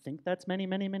don't think that's many,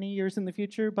 many, many years in the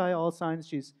future. By all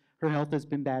signs, her health has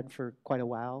been bad for quite a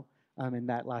while, and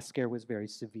that last scare was very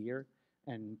severe.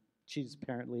 And she's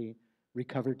apparently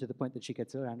recovered to the point that she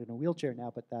gets around in a wheelchair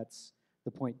now, but that's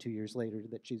the point 2 years later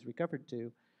that she's recovered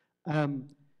to.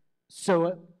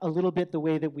 So a little bit the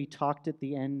way that we talked at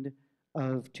the end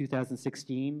of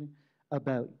 2016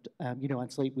 about, on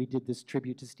Slate, we did this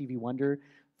tribute to Stevie Wonder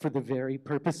for the very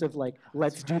purpose of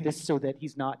let's do this so that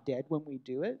he's not dead when we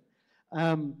do it.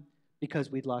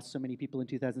 Because we'd lost so many people in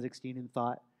 2016 and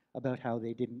thought about how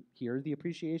they didn't hear the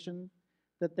appreciation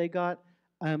that they got.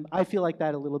 I feel like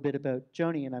that a little bit about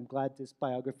Joni, and I'm glad this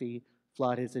biography,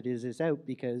 flawed as it is out,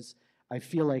 because I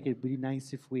feel like it'd be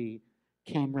nice if we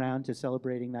came round to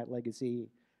celebrating that legacy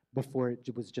before it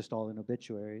was just all in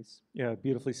obituaries. Yeah,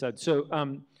 beautifully said. So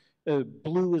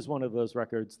Blue is one of those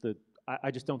records that I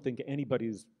just don't think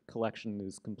anybody's collection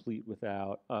is complete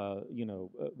without,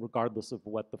 regardless of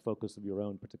what the focus of your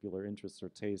own particular interests or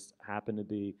tastes happen to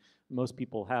be. Most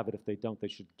people have it. If they don't, they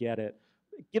should get it.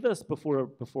 Give us, before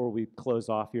we close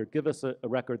off here, give us a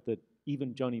record that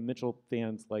even Joni Mitchell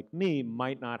fans like me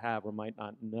might not have or might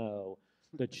not know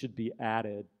that should be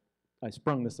added. I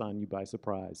sprung this on you by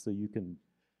surprise, so you can...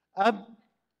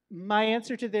 My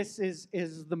answer to this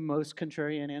is the most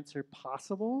contrarian answer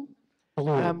possible.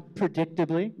 Blue.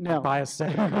 Predictably, no. Buy a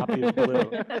second copy of Blue.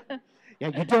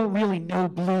 Yeah, you don't really know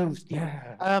blues.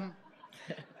 Yeah.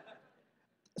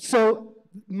 So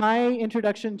my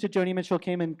introduction to Joni Mitchell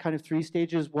came in kind of 3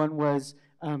 stages. One was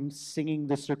singing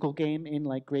the circle game in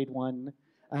grade 1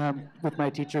 with my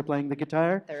teacher playing the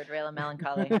guitar. Third Rail of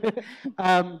Melancholy.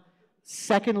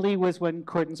 Secondly was when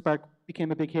Court and Spark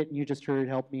became a big hit, and you just heard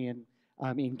Help Me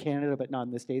in Canada, but not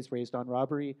in the States, Raised on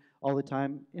Robbery all the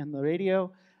time in the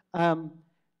radio. And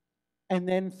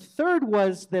then third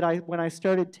was that when I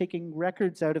started taking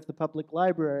records out of the public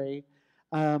library,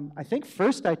 I think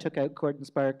first I took out Court and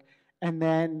Spark, and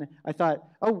then I thought,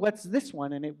 oh, what's this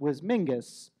one? And it was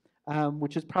Mingus,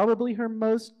 which is probably her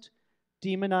most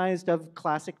demonized of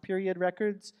classic period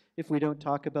records, if we don't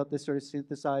talk about this sort of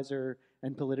synthesizer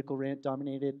and political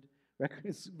rant-dominated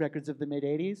records of the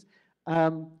mid-'80s.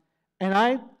 And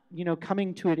I,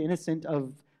 coming to it innocent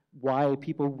of why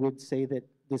people would say that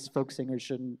this folk singer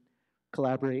shouldn't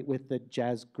collaborate with the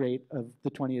jazz great of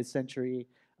the 20th century,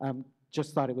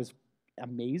 just thought it was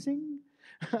amazing.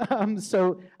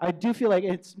 So I do feel like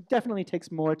it definitely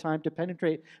takes more time to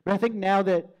penetrate. But I think now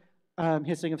that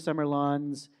Hissing of Summer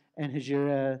Lawns and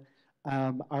Hejira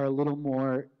are a little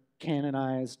more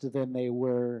canonized than they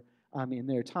were in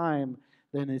their time,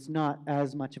 then it's not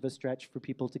as much of a stretch for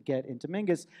people to get into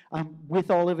Mingus,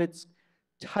 with all of its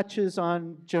touches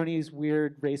on Joni's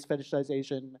weird race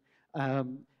fetishization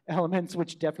elements,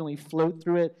 which definitely float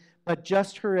through it, but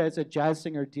just her as a jazz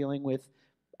singer dealing with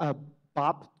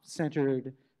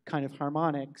bop-centered kind of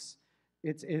harmonics.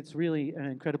 It's really an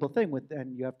incredible thing,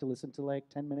 and you have to listen to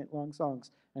 10-minute long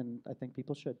songs, and I think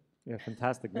people should. Yeah,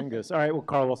 fantastic, Mingus. All right, well,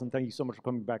 Carl Wilson, thank you so much for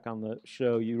coming back on the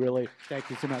show. You really... Thank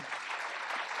you so much.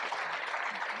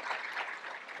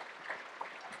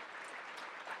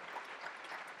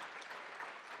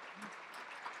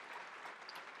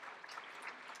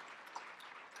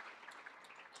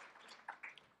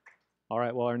 All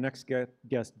right, well, our next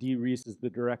guest, Dee Reese, is the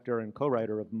director and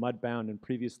co-writer of Mudbound and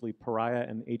previously Pariah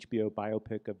and the HBO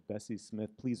biopic of Bessie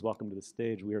Smith. Please welcome to the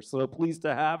stage. We are so pleased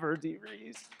to have her, Dee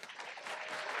Reese.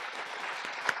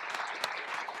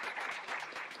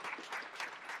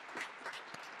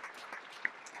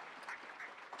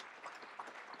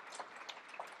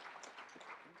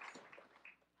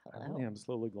 I'm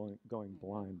slowly going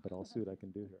blind, but I'll see what I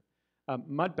can do here.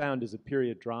 Mudbound is a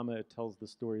period drama. It tells the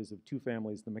stories of 2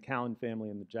 families, the McCallan family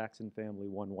and the Jackson family,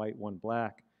 one white, one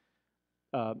black,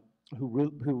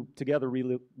 who together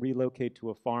relocate to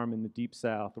a farm in the Deep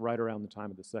South right around the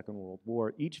time of the Second World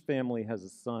War. Each family has a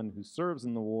son who serves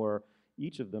in the war,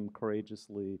 each of them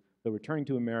courageously. Though returning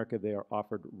to America, they are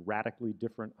offered radically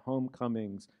different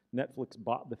homecomings. Netflix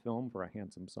bought the film for a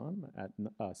handsome sum at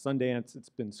Sundance. It's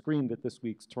been screened at this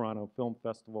week's Toronto Film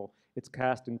Festival. Its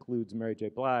cast includes Mary J.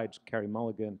 Blige, Carey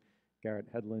Mulligan, Garrett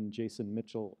Hedlund, Jason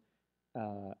Mitchell,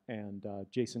 and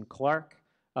Jason Clarke.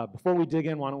 Before we dig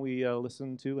in, why don't we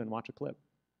listen to and watch a clip?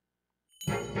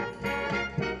 How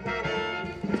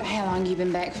long you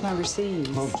been back from overseas?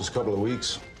 Oh, just a couple of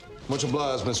weeks. Much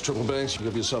obliged, Miss Triple Banks. You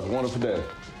give yourself a wonderful day.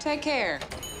 Take care.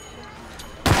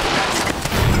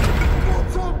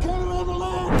 What's up, Canada?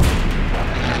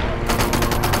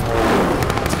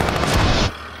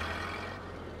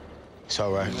 It's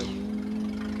all right.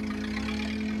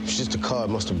 It's just a car. It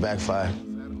must have backfired.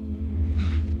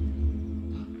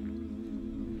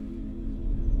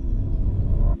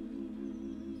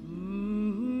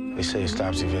 They say it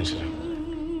stops eventually.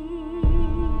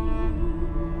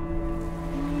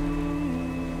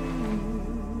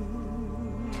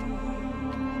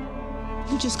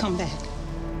 You just come back.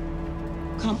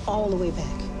 Come all the way back.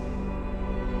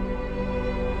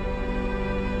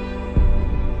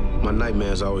 My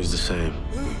nightmare's always the same.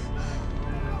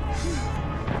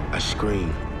 I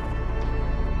scream.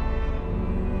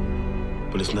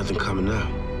 But there's nothing coming out.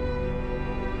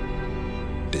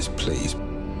 This place,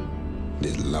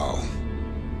 this law,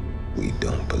 we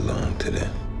don't belong to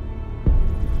them.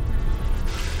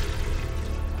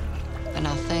 When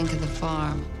I think of the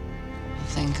farm, I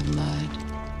think of mud,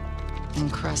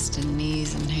 encrusted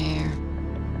knees and hair.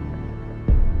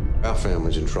 Our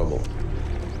family's in trouble.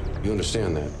 You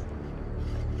understand that?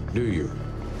 Do you?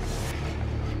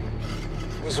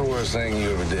 What's the worst thing you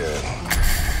ever did?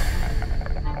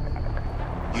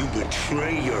 You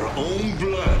betray your own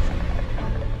blood.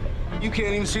 You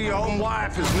can't even see your own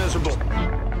wife is miserable.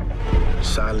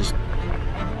 Silence,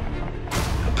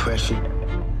 oppression,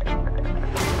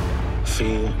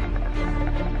 fear.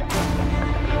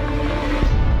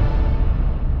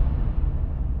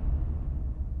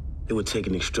 It would take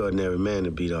an extraordinary man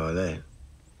to beat all that.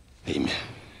 Amen.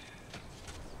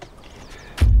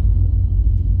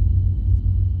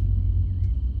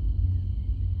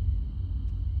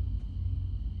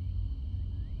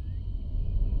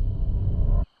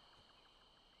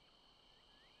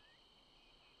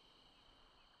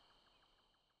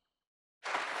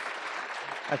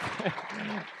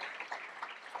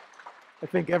 I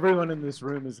think everyone in this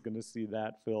room is going to see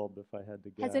that film, if I had to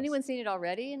guess. Has anyone seen it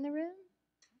already in the room?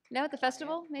 Now at the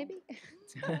festival, maybe?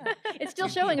 It's still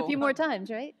showing a few more times,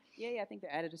 right? Yeah, I think they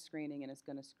added a screening, and it's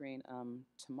going to screen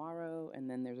tomorrow, and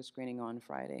then there's a screening on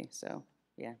Friday. So,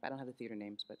 yeah, I don't have the theater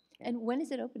names, but. Yeah. And when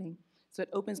is it opening? So it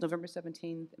opens November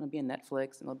 17th. It'll be on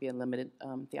Netflix, and it'll be a limited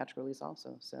theatrical release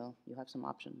also. So you'll have some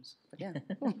options. But yeah.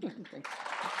 Thanks.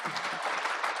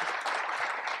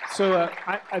 So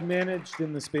I managed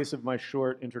in the space of my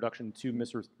short introduction two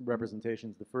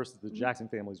misrepresentations. The first is the Jackson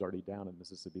family's already down in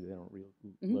Mississippi. They don't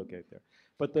relocate there.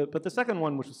 But the second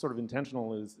one, which was sort of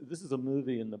intentional, is this is a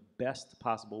movie in the best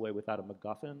possible way without a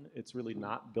MacGuffin. It's really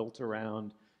not built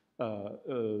around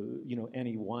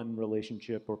any one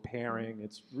relationship or pairing.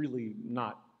 It's really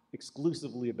not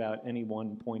exclusively about any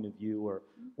one point of view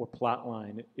or plot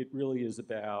line. It really is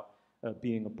about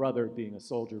being a brother, being a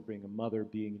soldier, being a mother,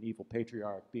 being an evil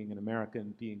patriarch, being an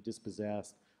American, being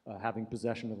dispossessed, having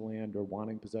possession of land or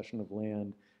wanting possession of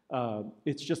land.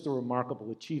 It's just a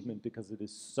remarkable achievement because it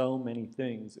is so many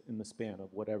things in the span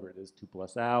of whatever it is,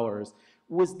 2+ hours.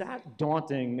 Was that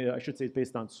daunting? I should say it's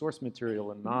based on source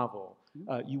material and novel.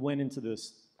 You went into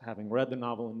this having read the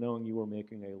novel and knowing you were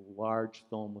making a large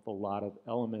film with a lot of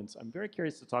elements. I'm very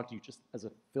curious to talk to you just as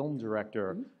a film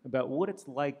director about what it's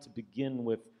like to begin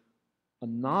with a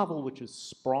novel which is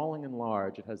sprawling and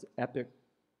large, it has epic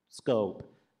scope,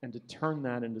 and to turn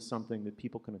that into something that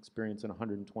people can experience in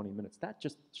 120 minutes. That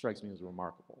just strikes me as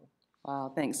remarkable.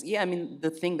 Wow, thanks. Yeah, I mean,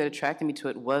 the thing that attracted me to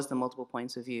it was the multiple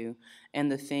points of view.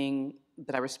 And the thing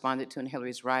that I responded to in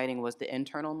Hillary's writing was the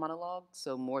internal monologue.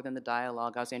 So more than the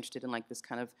dialogue, I was interested in like this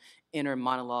kind of inner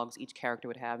monologues each character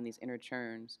would have in these inner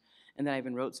turns. And then I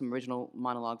even wrote some original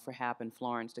monologue for Hap and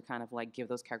Florence to kind of like give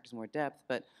those characters more depth.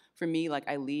 But for me, like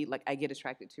I get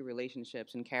attracted to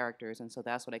relationships and characters, and so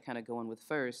that's what I kind of go in with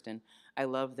first. And I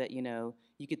love that,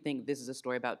 you could think this is a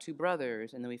story about two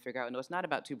brothers, and then we figure out, no, it's not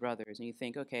about two brothers. And you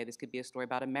think, okay, this could be a story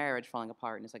about a marriage falling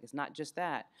apart, and it's like, it's not just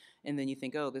that. And then you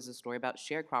think, oh, this is a story about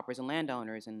sharecroppers and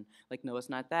landowners, and like, no, it's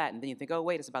not that. And then you think, oh,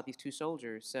 wait, it's about these two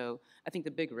soldiers. So I think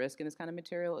the big risk in this kind of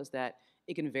material is that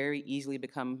it can very easily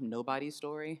become nobody's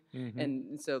story.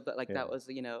 And so that was,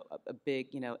 a big,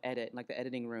 edit, like the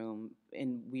editing room,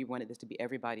 and we wanted this to be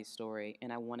everybody's story,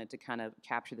 and I wanted to kind of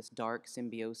capture this dark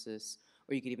symbiosis,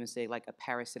 or you could even say like a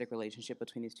parasitic relationship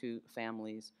between these two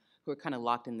families who are kind of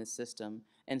locked in this system.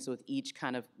 And so with each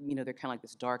kind of, they're kind of like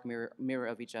this dark mirror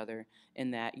of each other,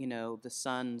 in that, the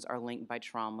sons are linked by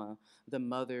trauma, the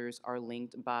mothers are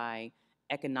linked by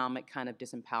economic kind of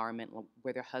disempowerment,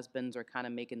 where their husbands are kind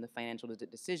of making the financial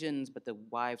decisions, but the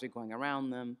wives are going around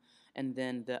them. And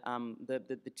then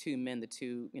the two men,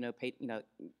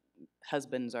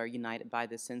 husbands are united by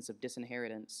this sense of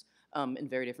disinheritance in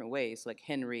very different ways. Like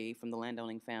Henry from the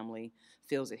landowning family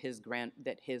feels that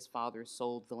his father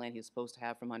sold the land he was supposed to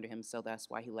have from under him, so that's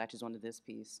why he latches onto this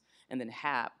piece. And then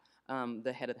Hap,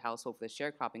 the head of the household for the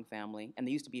sharecropping family, and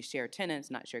they used to be share tenants,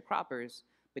 not sharecroppers,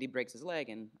 but he breaks his leg,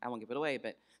 and I won't give it away,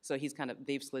 but so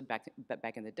they've slid back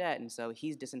into debt, and so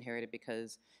he's disinherited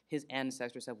because his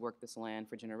ancestors have worked this land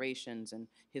for generations, and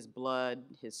his blood,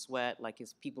 his sweat, like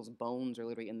his people's bones are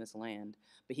literally in this land,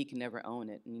 but he can never own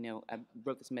it. And I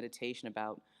wrote this meditation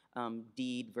about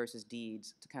deed versus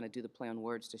deeds to kind of do the play on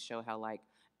words to show how like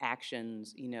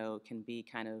actions, can be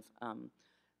kind of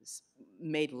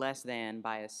made less than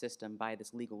by a system, by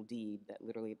this legal deed that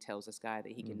literally tells this guy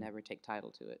that he can never take title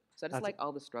to it. So I just like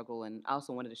all the struggle, and I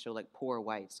also wanted to show like poor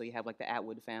whites. So you have like the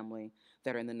Atwood family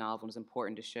that are in the novel, and it's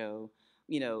important to show,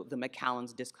 the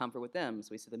McCallans' discomfort with them. So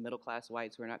we see the middle class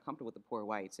whites who are not comfortable with the poor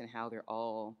whites and how they're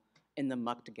all in the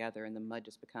muck together, and the mud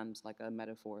just becomes like a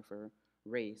metaphor for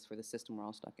race, for the system we're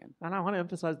all stuck in. And I want to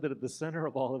emphasize that at the center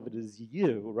of all of it is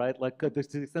you, right? Like to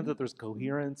the extent that there's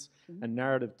coherence and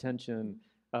narrative tension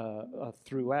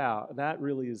throughout, that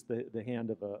really is the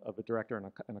hand of a director,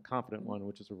 and a confident one,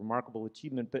 which is a remarkable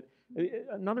achievement. But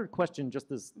another question, just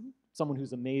as someone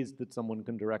who's amazed that someone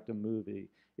can direct a movie,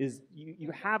 is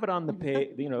you have it on the page,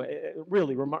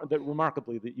 really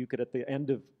remarkably that you could, at the end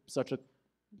of such a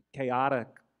chaotic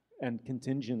and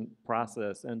contingent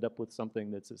process, end up with something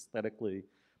that's aesthetically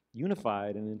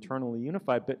unified and internally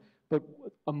unified. But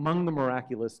among the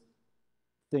miraculous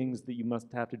things that you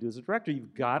must have to do as a director,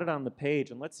 you've got it on the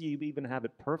page, and let's say you even have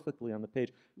it perfectly on the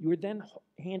page. You are then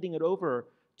handing it over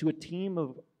to a team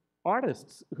of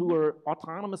artists who are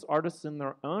autonomous artists in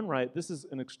their own right. This is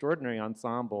an extraordinary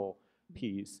ensemble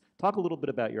piece. Talk a little bit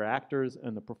about your actors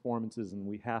and the performances, and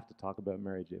we have to talk about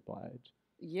Mary J. Blige.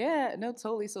 Yeah, no,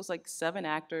 totally. So it's like 7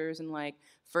 actors, and like,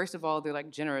 first of all, they're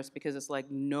like generous because it's like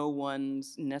no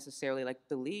one's necessarily like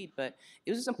the lead, but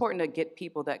it was just important to get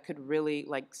people that could really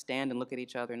like stand and look at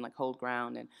each other and like hold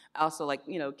ground. And also like,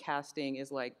 casting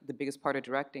is like the biggest part of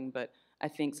directing, but I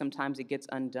think sometimes it gets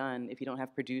undone if you don't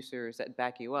have producers that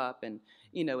back you up. And,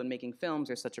 in making films,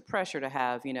 there's such a pressure to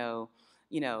have,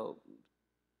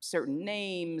 certain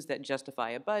names that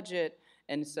justify a budget.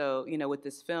 And so, with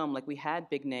this film, like we had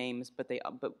big names, but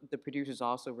the producers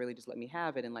also really just let me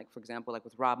have it. And like, for example, like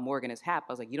with Rob Morgan as Hap,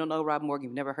 I was like, you don't know Rob Morgan,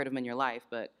 you've never heard of him in your life,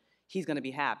 but he's gonna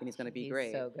be Hap and he's gonna be great.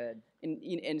 He's so good.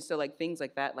 And so like things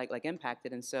like that like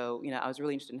impacted. And so, I was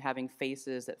really interested in having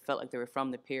faces that felt like they were from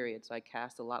the period. So I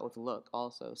cast a lot with look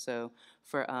also. So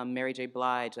for Mary J.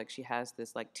 Blige, like she has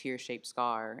this like tear-shaped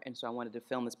scar, and so I wanted to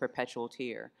film this perpetual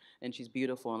tear, and she's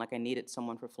beautiful, and like I needed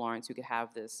someone for Florence who could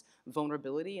have this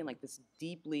vulnerability and like this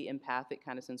deeply empathic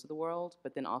kind of sense of the world,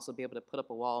 but then also be able to put up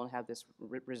a wall and have this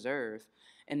reserve.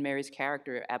 And Mary's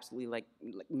character absolutely like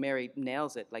Mary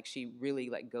nails it. Like she really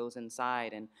like goes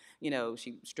inside, and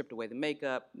she stripped away the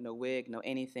makeup, no wig, no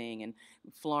anything, and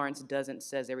Florence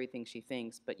says everything she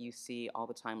thinks, but you see all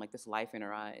the time like this life in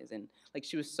her eyes. And like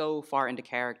she was so far into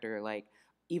character, like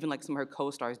even like some of her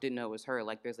co-stars didn't know it was her.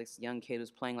 Like there's this young kid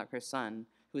who's playing like her son,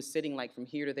 who's sitting like from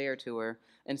here to there to her.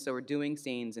 And so we're doing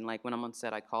scenes, and like when I'm on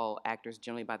set, I call actors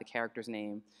generally by the character's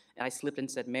name, and I slipped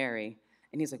and said Mary,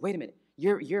 and he's like, wait a minute,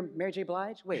 you're Mary J.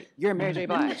 Blige? Wait, you're Mary J.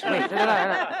 Blige. Wait,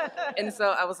 And so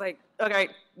I was like, okay,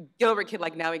 get over it, kid,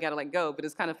 like now we gotta like go. But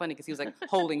it's kind of funny because he was like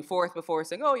holding forth before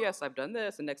saying, oh yes, I've done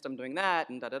this, and next I'm doing that,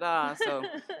 and da-da-da. So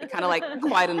it kind of like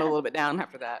quieted a little bit down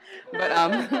after that. But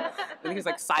and he was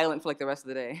like silent for like the rest of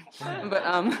the day.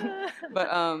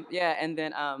 Yeah, and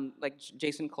then like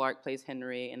Jason Clarke plays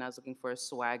Henry, and I was looking for a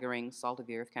swaggering, salt of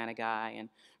the earth kind of guy, and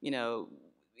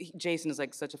Jason is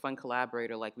like such a fun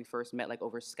collaborator. Like we first met like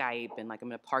over Skype, and like I'm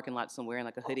in a parking lot somewhere in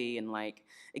like a hoodie and like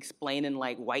explaining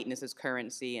like whiteness as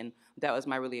currency, and that was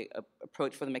my really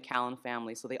approach for the McCallan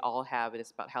family. So they all have it. It's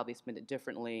about how they spend it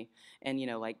differently. And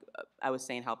like I was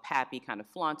saying how Pappy kind of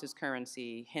flaunts his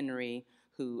currency, Henry,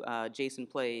 who Jason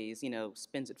plays,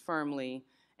 spends it firmly,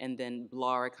 and then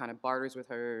Laura kind of barters with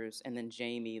hers, and then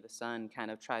Jamie, the son,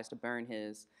 kind of tries to burn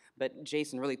his. But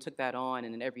Jason really took that on,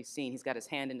 and in every scene, he's got his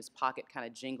hand in his pocket, kind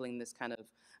of jingling this kind of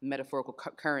metaphorical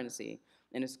currency,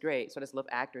 and it's great. So I just love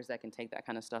actors that can take that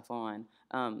kind of stuff on.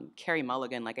 Carey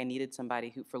Mulligan, like I needed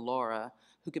somebody for Laura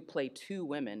who could play 2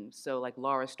 women. So like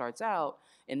Laura starts out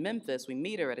in Memphis, we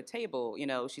meet her at a table,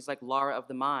 she's like Laura of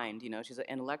the mind, she's an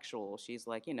intellectual, she's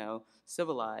like,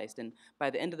 civilized. And by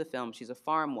the end of the film, she's a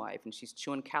farm wife, and she's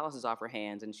chewing calluses off her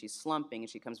hands, and she's slumping, and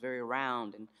she comes very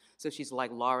round. And so she's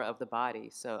like Laura of the body.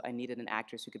 So I needed an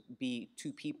actress who could be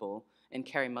 2 people And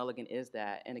Carey Mulligan is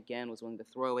that, and again, was willing to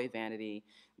throw away vanity,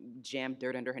 jam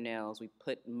dirt under her nails. We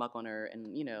put muck on her,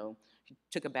 and, you know, she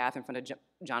took a bath in front of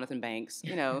Jonathan Banks,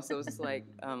 you know, so it was just like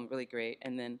really great.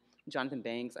 And then Jonathan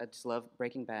Banks, I just love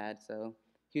Breaking Bad, so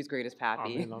he was great as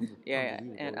Pappy. Yeah.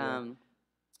 And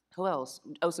who else?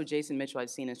 Oh, so Jason Mitchell I'd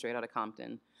seen in Straight Outta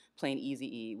Compton, playing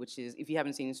Eazy-E, which is, if you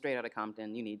haven't seen Straight Outta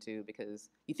Compton, you need to, because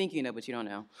you think you know, but you don't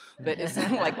know. But it's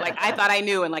like I thought I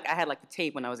knew, and like I had like the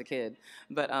tape when I was a kid.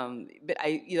 But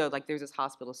I, you know, like there's this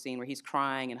hospital scene where he's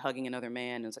crying and hugging another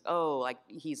man, and it's like, oh, like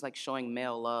he's like showing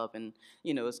male love, and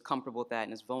you know, is comfortable with that,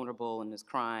 and is vulnerable, and is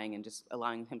crying, and just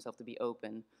allowing himself to be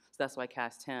open. So that's why I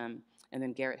cast him. And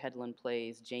then Garrett Hedlund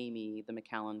plays Jamie, the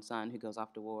McCallum son who goes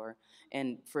off to war.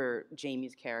 And for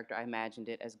Jamie's character, I imagined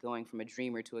it as going from a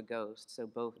dreamer to a ghost, so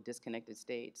both disconnected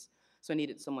states. So I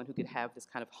needed someone who could have this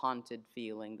kind of haunted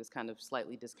feeling, this kind of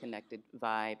slightly disconnected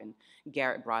vibe, and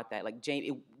Garrett brought that. Like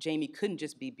Jamie couldn't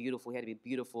just be beautiful, he had to be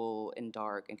beautiful and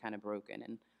dark and kind of broken.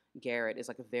 And Garrett is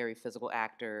like a very physical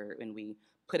actor, and we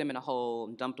put him in a hole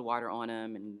and dumped water on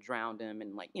him and drowned him,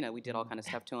 and like, you know, we did all kind of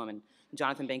stuff to him, and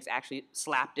Jonathan Banks actually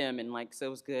slapped him, and like, so it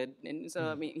was good. And so,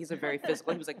 I mean, he's a very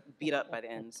physical, he was like beat up by the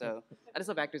end. So I just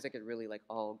love actors that could really like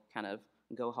all kind of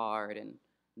go hard and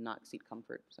not seek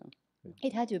comfort, so.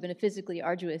 It had to have been a physically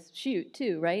arduous shoot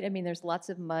too, right? I mean, there's lots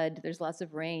of mud, there's lots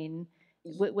of rain.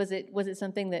 Was it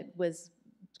something that was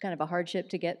kind of a hardship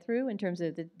to get through in terms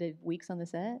of the weeks on the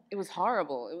set? It was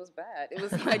horrible. It was bad. It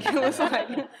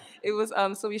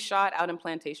was so we shot out in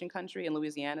plantation country in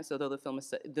Louisiana. So though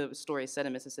the story is set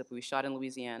in Mississippi, we shot in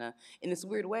Louisiana. In this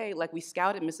weird way, like we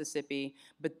scouted Mississippi,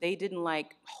 but they didn't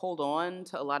like hold on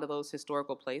to a lot of those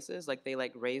historical places. Like they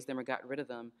like razed them or got rid of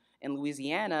them. In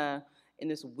Louisiana, in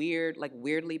this weird, like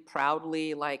weirdly,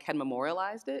 proudly, like had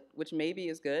memorialized it, which maybe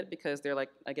is good because they're like,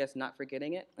 I guess, not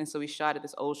forgetting it. And so we shot at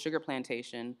this old sugar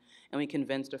plantation, and we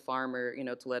convinced a farmer, you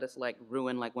know, to let us like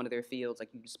ruin like one of their fields, like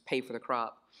you just pay for the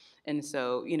crop. And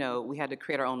so, you know, we had to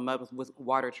create our own mud with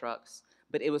water trucks.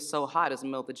 But it was so hot, it was the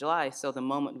middle of July, so the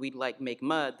moment we'd like make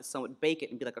mud, the sun would bake it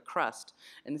and be like a crust.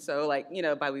 And so like, you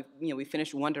know, we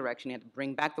finished one direction, you had to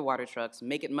bring back the water trucks,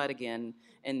 make it mud again,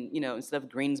 and you know, instead of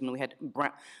greensmen, we had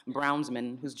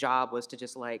brownsmen whose job was to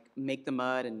just like make the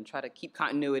mud and try to keep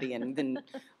continuity and then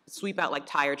sweep out like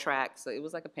tire tracks. So it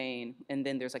was like a pain. And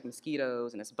then there's like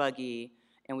mosquitoes and it's buggy.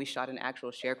 And we shot in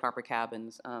actual sharecropper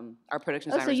cabins. Our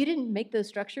production designers. Oh, so you didn't make those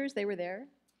structures? They were there?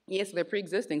 Yes, they're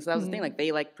pre-existing. So that was the thing. Like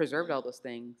they like preserved all those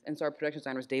things. And so our production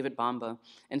designer was David Bamba.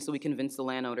 And so we convinced the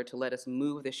landowner to let us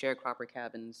move the sharecropper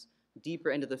cabins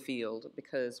deeper into the field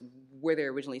because where they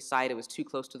originally sited was too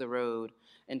close to the road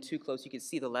and too close you could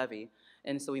see the levee.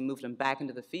 And so we moved them back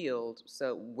into the field,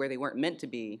 so where they weren't meant to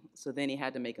be. So then he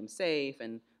had to make them safe,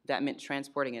 and that meant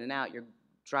transporting in and out. You're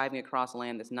driving across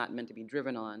land that's not meant to be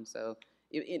driven on. So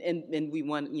and we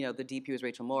want, you know, the DP was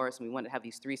Rachel Morris, and we wanted to have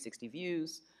these 360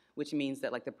 views, which means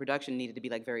that like the production needed to be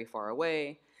like very far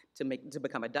away to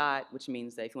become a dot, which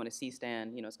means that if you want a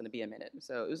C-stand, you know, it's going to be a minute.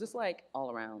 So it was just like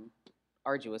all around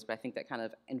arduous, but I think that kind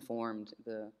of informed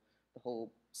the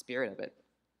whole spirit of it.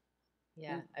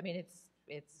 Yeah, I mean,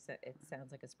 it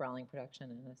sounds like a sprawling production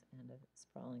and a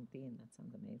sprawling theme. That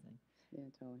sounds amazing. Yeah,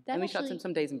 totally. And we shot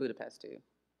some days in Budapest too.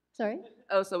 Sorry?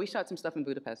 Oh, so we shot some stuff in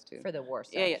Budapest too. For the war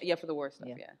stuff. Yeah, for the war stuff,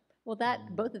 yeah. Well,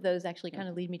 both of those actually kind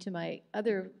of lead me to my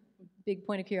other big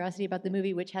point of curiosity about the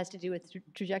movie, which has to do with the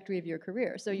trajectory of your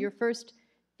career. So your first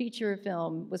feature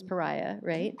film was Pariah,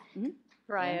 right?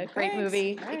 Pariah, great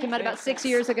movie. It came out about 6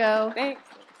 years ago. Thanks.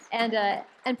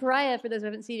 And Pariah, for those who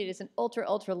haven't seen it, is an ultra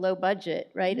low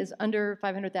budget, right? It's under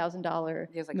 $500,000.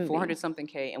 It was like 400 something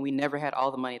K, and we never had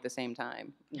all the money at the same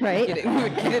time. Right. We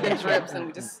would get it in trips, and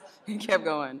we just kept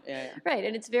going. Yeah. Right,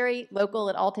 and it's very local.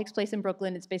 It all takes place in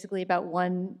Brooklyn. It's basically about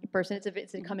one person.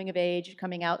 It's a coming of age,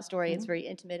 coming out story. It's very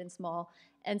intimate and small.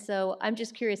 And so I'm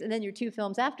just curious. And then your two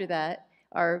films after that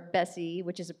are Bessie,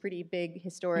 which is a pretty big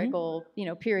historical, you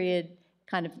know, period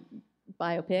kind of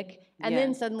biopic, and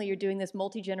then suddenly you're doing this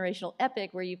multi-generational epic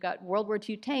where you've got World War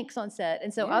II tanks on set,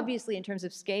 and so obviously in terms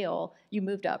of scale, you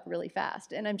moved up really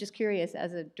fast. And I'm just curious,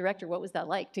 as a director, what was that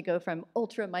like to go from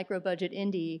ultra micro-budget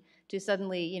indie to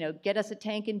suddenly, you know, get us a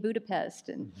tank in Budapest?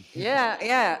 And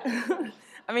Yeah.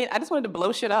 I mean, I just wanted to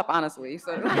blow shit up, honestly,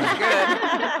 so it was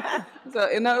good.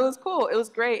 So, no, it was cool. It was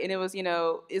great, and it was, you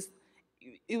know,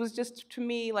 it was just, to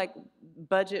me, like,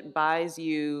 budget buys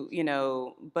you,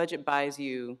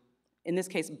 in this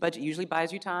case, budget usually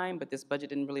buys you time, but this budget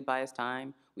didn't really buy us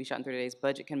time. We shot in 30 days.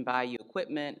 Budget can buy you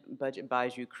equipment, budget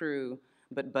buys you crew,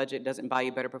 but budget doesn't buy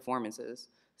you better performances.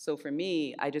 So for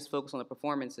me, I just focus on the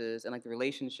performances and like the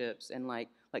relationships and like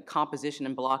composition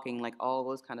and blocking, like all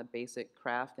those kind of basic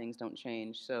craft things don't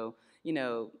change. So, you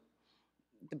know,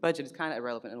 the budget is kind of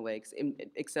irrelevant in a way,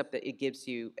 except that it gives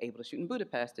you able to shoot in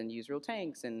Budapest and use real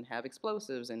tanks and have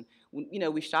explosives. And,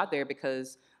 we shot there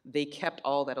because they kept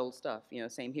all that old stuff,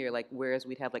 same here. Like, whereas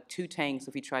we'd have like 2 tanks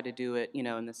if we tried to do it,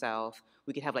 in the South,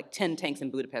 we could have like 10 tanks in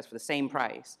Budapest for the same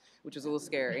price, which was a little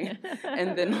scary.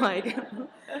 And then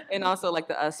and also like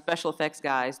the special effects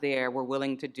guys there were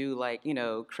willing to do like,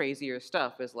 crazier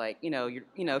stuff. It's like,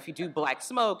 if you do black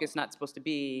smoke, it's not supposed to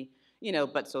be,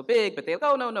 but so big, but they're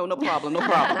like, oh, no problem.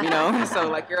 So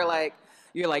like, you're like,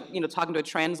 talking to a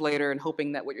translator and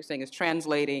hoping that what you're saying is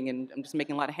translating, and I'm just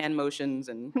making a lot of hand motions,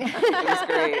 and it was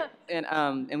great.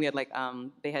 And we had like,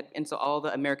 and so all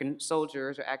the American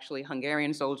soldiers are actually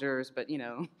Hungarian soldiers, but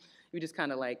we just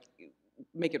kind of like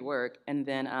make it work. And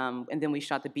then we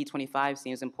shot the B-25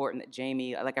 scene. It was important that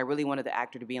Jamie, like, I really wanted the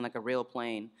actor to be in like a real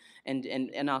plane,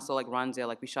 and also like Ronzel,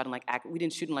 like we shot in like, we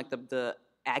didn't shoot in like the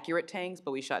accurate tanks, but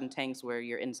we shot in tanks where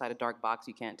you're inside a dark box,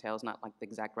 you can't tell. It's not like the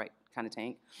exact right kind of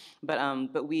tank. But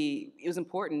it was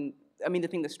important. I mean, the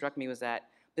thing that struck me was that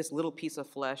this little piece of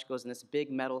flesh goes in this big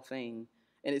metal thing,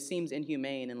 and it seems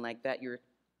inhumane, and like that you're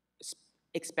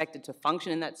expected to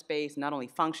function in that space, not only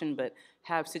function, but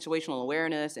have situational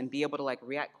awareness and be able to like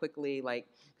react quickly, like,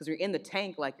 because you're in the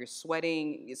tank, like you're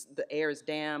sweating, the air is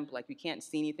damp, like you can't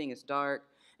see anything, it's dark.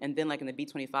 And then like in the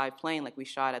B-25 plane, like we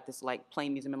shot at this like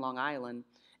plane museum in Long Island.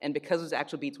 And because it was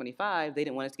actual B-25, they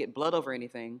didn't want us to get blood over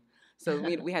anything. So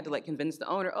we had to like convince the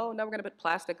owner, oh, no, we're gonna put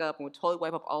plastic up and we'll totally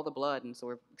wipe up all the blood. And so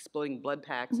we're exploding blood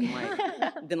packs, and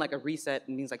like then like a reset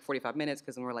means like 45 minutes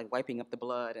because then we're like wiping up the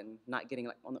blood and not getting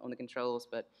like on the controls.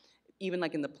 But even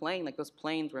like in the plane, like those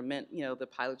planes were meant, the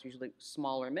pilot's usually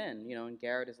smaller men, and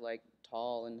Garrett is like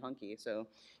tall and hunky. So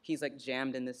he's like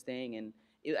jammed in this thing, and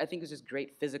I think it was just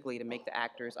great physically to make the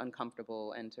actors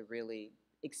uncomfortable and to really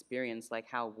experience like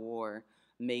how war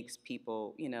makes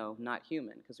people, not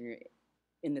human. Because when you're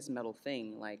in this metal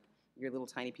thing, like you're a little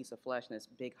tiny piece of flesh in this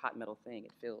big hot metal thing,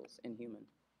 it feels inhuman.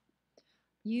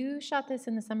 You shot this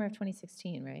in the summer of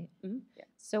 2016, right? Mm-hmm. Yeah.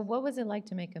 So what was it like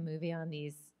to make a movie on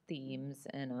these themes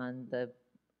and on the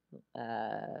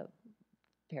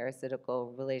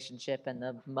parasitical relationship and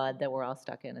the mud that we're all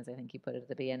stuck in, as I think you put it at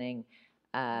the beginning,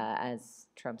 as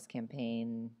Trump's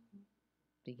campaign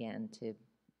began to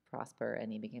prosper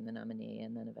and he became the nominee,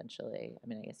 and then eventually, I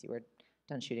mean, I guess you were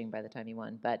done shooting by the time you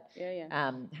won, but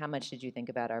how much did you think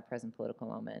about our present political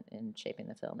moment in shaping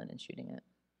the film and in shooting it?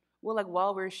 Well, like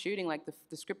while we were shooting, like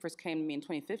the script first came to me in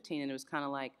 2015, and it was kind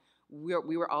of like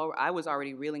I was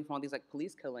already reeling from all these like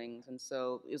police killings, and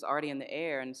so it was already in the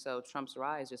air, and so Trump's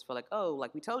rise just felt like, oh,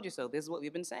 like we told you so. This is what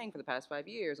we've been saying for the past 5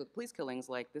 years with police killings.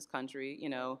 Like this country,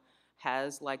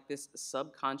 has like this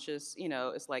subconscious,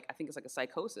 it's like, I think it's like a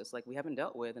psychosis, like we haven't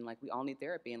dealt with, and like we all need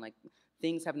therapy, and like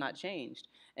things have not changed.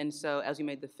 And so as we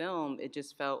made the film, it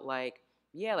just felt like,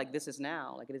 yeah, like this is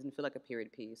now. Like it doesn't feel like a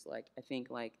period piece. Like I think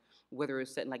like whether it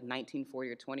was set in like 1940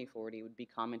 or 2040, it would be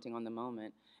commenting on the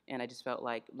moment. And I just felt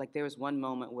like there was one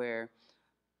moment where,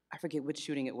 I forget which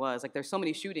shooting it was. Like there's so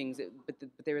many shootings, but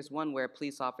there was one where a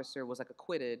police officer was like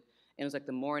acquitted. And it was like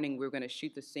the morning we were going to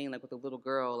shoot the scene like with a little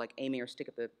girl like aiming her stick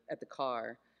at the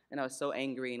car. And I was so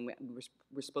angry, and we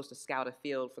were supposed to scout a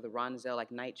field for the Ronzel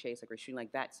like night chase, like we're shooting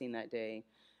like that scene that day.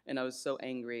 And I was so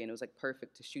angry, and it was like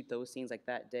perfect to shoot those scenes like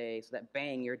that day. So that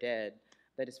bang, you're dead.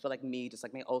 That just felt like me, just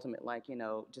like my ultimate like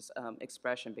just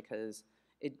expression, because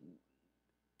it,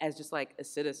 as just like a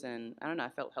citizen, I don't know, I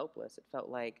felt helpless. It felt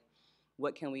like,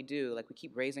 what can we do? Like we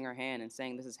keep raising our hand and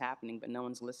saying this is happening, but no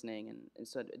one's listening. And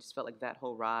so it just felt like that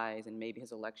whole rise and maybe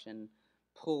his election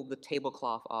pulled the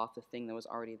tablecloth off the thing that was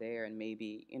already there. And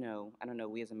maybe, I don't know,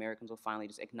 we as Americans will finally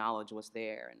just acknowledge what's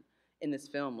there. And in this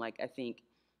film, like I think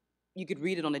you could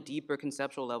read it on a deeper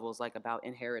conceptual levels, like about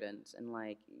inheritance, and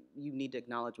like you need to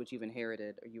acknowledge what you've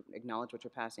inherited, or you acknowledge what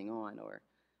you're passing on, or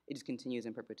it just continues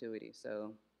in perpetuity.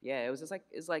 So yeah, it was just like,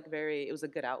 it was a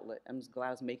good outlet. I'm just glad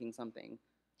I was making something,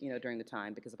 during the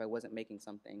time, because if I wasn't making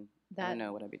something, I don't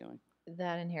know what I'd be doing.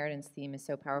 That inheritance theme is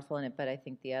so powerful in it, but I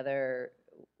think the other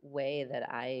way that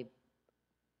I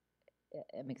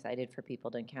am excited for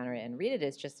people to encounter it and read it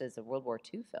is just as a World War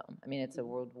II film. I mean, it's a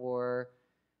World War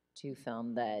II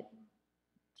film that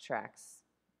tracks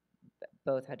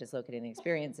both how dislocating the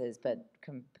experience is, but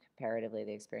comparatively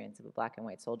the experience of a black and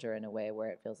white soldier in a way where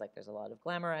it feels like there's a lot of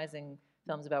glamorizing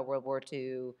films about World War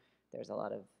II. There's a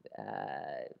lot of,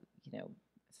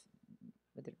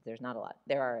 there's not a lot.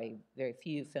 There are a very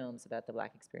few films about the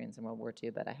black experience in World War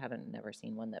II, but I haven't never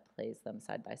seen one that plays them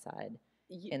side by side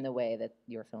in the way that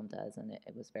your film does, and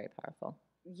it was very powerful.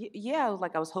 Yeah,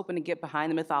 like I was hoping to get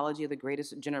behind the mythology of the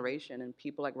greatest generation, and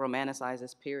people like romanticize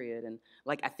this period, and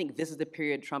like I think this is the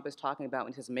period Trump is talking about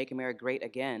when he says "Make America Great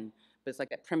Again," But it's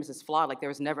like that premise is flawed. Like there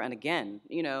was never an again,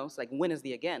 you know. It's like, when is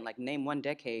the again? Like name one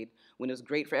decade when it was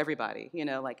great for everybody, you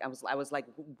know. Like I was like,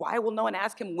 why will no one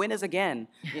ask him when is again?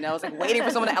 You know, I was like waiting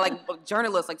for someone to, like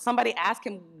journalists, like somebody ask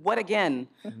him what again,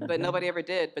 but nobody ever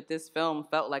did. But this film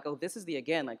felt like, oh, this is the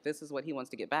again. Like this is what he wants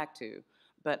to get back to.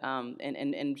 But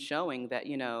and showing that,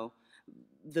 you know,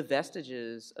 the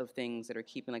vestiges of things that are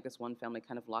keeping like this one family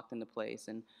kind of locked into place.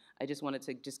 And I just wanted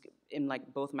to in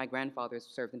like both my grandfathers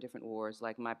served in different wars.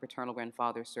 Like my paternal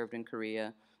grandfather served in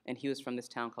Korea, and he was from this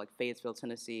town called like Fayetteville,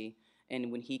 Tennessee.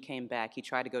 And when he came back, he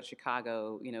tried to go to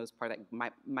Chicago, you know, as part of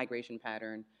that migration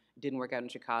pattern. Didn't work out in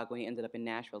Chicago. He ended up in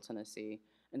Nashville, Tennessee.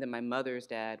 And then my mother's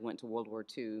dad went to World War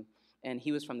II, and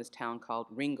he was from this town called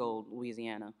Ringgold,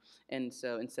 Louisiana. And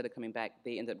so instead of coming back,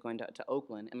 they ended up going to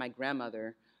Oakland. And my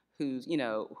grandmother, who's, you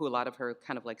know, who a lot of her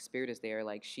kind of like spirit is there,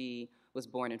 like she was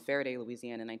born in Faraday,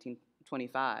 Louisiana in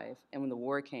 1925. And when the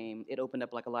war came, it opened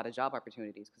up like a lot of job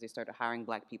opportunities because they started hiring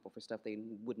black people for stuff they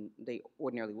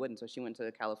ordinarily wouldn't. So she went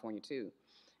to California too.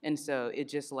 And so it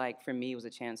just like, for me, was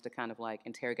a chance to kind of like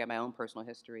interrogate my own personal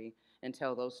history and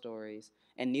tell those stories.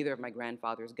 And neither of my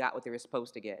grandfathers got what they were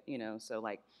supposed to get, you know? So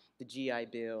like the GI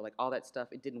Bill, like all that stuff,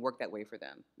 it didn't work that way for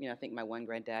them. You know, I think my one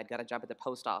granddad got a job at the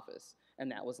post office,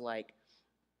 and that was like,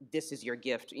 this is your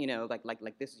gift, you know, like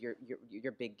this is your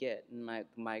big get. And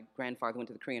my grandfather went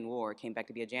to the Korean War, came back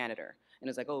to be a janitor. And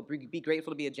it's like, oh, be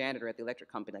grateful to be a janitor at the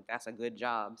electric company. Like, that's a good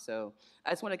job. So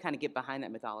I just want to kind of get behind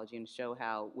that mythology and show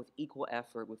how with equal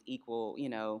effort, with equal, you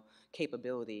know,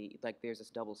 capability, like there's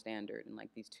this double standard. And like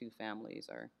these two families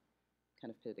are kind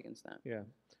of pitted against that. Yeah.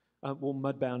 Well,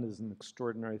 Mudbound is an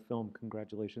extraordinary film.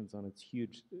 Congratulations on its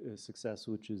huge success,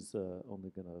 which is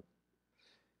only going to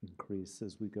increase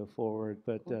as we go forward.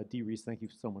 But Dee Reese, thank you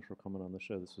so much for coming on the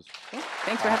show. This was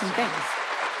Thanks for having me. Thanks.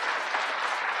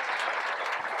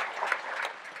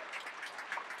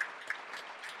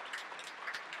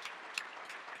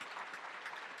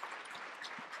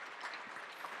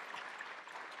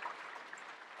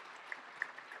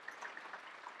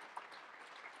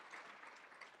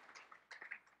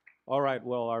 All right,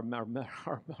 well, our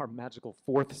magical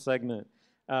fourth segment.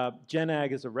 Gen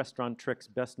Ag is a restauratrix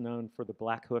best known for the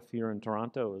Black Hoof here in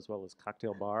Toronto, as well as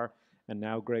Cocktail Bar, and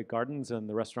now Grey Gardens and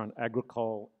the restaurant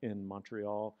Agricole in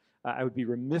Montreal. I would be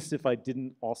remiss if I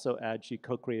didn't also add she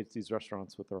co-creates these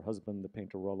restaurants with her husband, the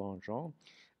painter Roland Jean.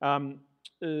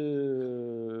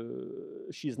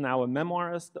 She's now a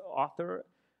memoirist, author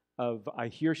of I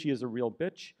Hear She Is a Real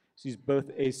Bitch. She's both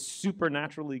a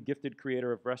supernaturally gifted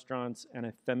creator of restaurants and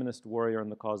a feminist warrior in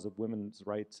the cause of women's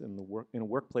rights in a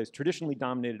workplace traditionally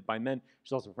dominated by men.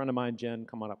 She's also a friend of mine. Jen,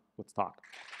 come on up. Let's talk.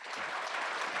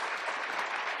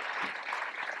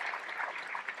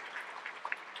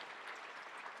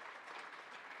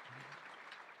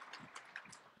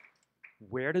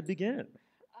 Where to begin?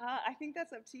 I think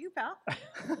that's up to you, pal.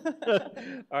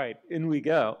 All right, in we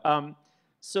go.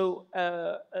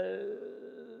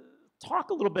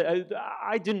 Talk a little bit.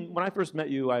 I didn't, when I first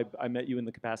met you, I met you in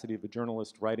the capacity of a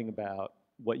journalist writing about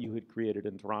what you had created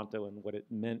in Toronto and what it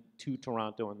meant to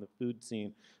Toronto and the food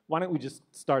scene. Why don't we just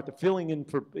start filling in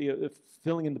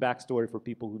the backstory for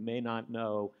people who may not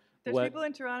know. There's people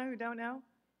in Toronto who don't know?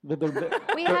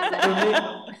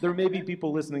 There may be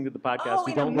people listening to the podcast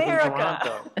who don't live in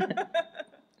Toronto.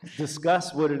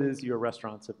 Discuss what it is your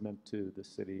restaurants have meant to the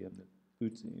city and the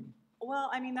food scene.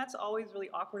 Well, I mean, that's always really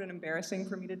awkward and embarrassing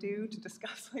for me to do, to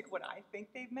discuss like what I think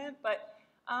they've meant. But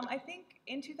I think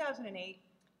in 2008,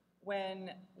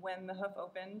 when the Hoof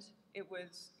opened, it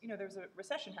was, you know, there was a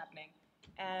recession happening.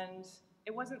 And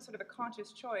it wasn't sort of a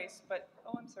conscious choice, but,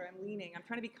 oh, I'm sorry, I'm leaning. I'm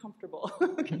trying to be comfortable.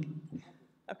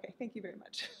 Okay, thank you very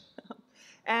much.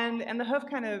 And the Hoof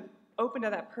kind of opened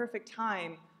at that perfect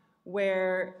time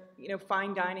where, you know,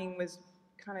 fine dining was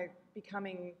kind of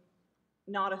becoming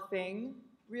not a thing,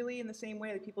 really, in the same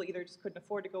way that people either just couldn't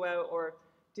afford to go out or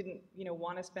didn't, you know,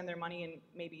 want to spend their money in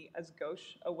maybe as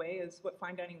gauche a way as what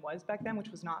fine dining was back then, which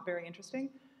was not very interesting.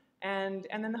 And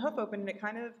then the Hoof opened, and it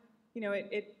kind of, you know,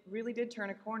 it really did turn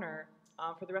a corner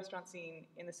for the restaurant scene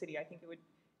in the city.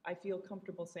 I feel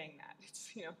comfortable saying that.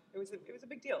 It's, you know, it was a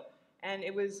big deal, and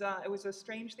it was a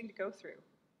strange thing to go through,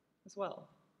 as well.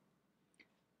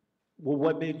 Well,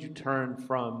 what made you turn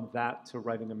from that to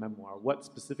writing a memoir? What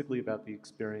specifically about the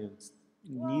experience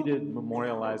needed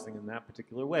memorializing in that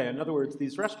particular way? In other words,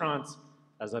 these restaurants,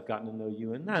 as I've gotten to know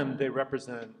you and them, they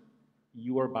represent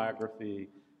your biography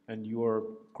and your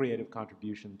creative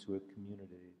contribution to a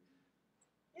community.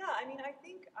 Yeah, I mean, I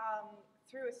think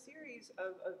through a series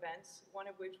of events, one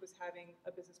of which was having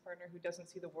a business partner who doesn't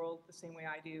see the world the same way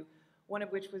I do, one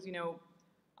of which was, you know,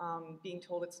 being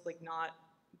told it's like not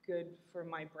good for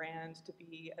my brand to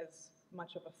be as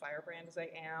much of a firebrand as I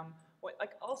am.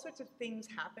 Like all sorts of things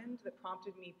happened that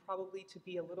prompted me probably to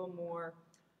be a little more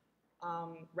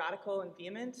radical and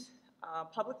vehement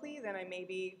publicly than I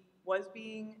maybe was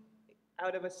being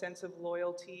out of a sense of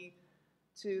loyalty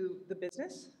to the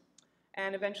business.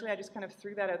 And eventually I just kind of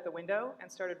threw that out the window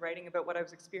and started writing about what I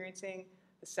was experiencing,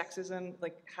 the sexism,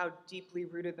 like how deeply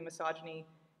rooted the misogyny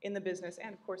in the business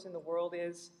and of course in the world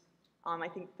is. I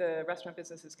think the restaurant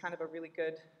business is kind of a really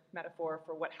good metaphor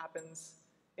for what happens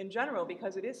in general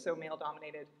because it is so male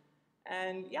dominated.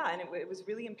 And yeah, and it was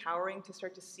really empowering to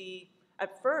start to see,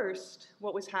 at first,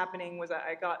 what was happening was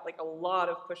I got like a lot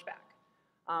of pushback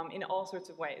in all sorts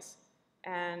of ways.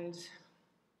 And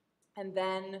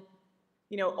then,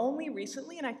 you know, only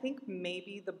recently, and I think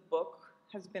maybe the book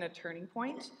has been a turning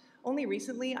point, only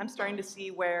recently I'm starting to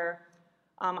see where,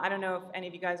 I don't know if any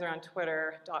of you guys are on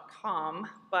twitter.com,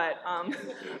 but on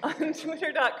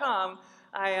twitter.com,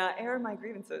 I air my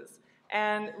grievances.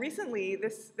 And recently,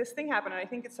 this thing happened, and I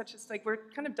think it's such a, like, we're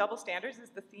kind of double standards is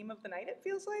the theme of the night, it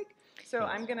feels like. So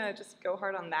I'm gonna just go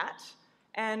hard on that.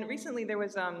 And recently there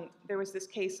was this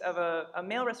case of a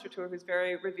male restaurateur who's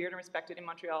very revered and respected in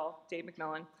Montreal, Dave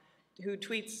McMillan, who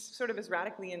tweets sort of as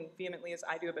radically and vehemently as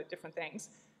I do about different things.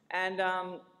 And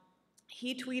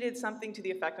he tweeted something to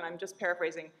the effect, and I'm just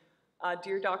paraphrasing,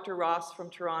 "Dear Dr. Ross from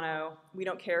Toronto, we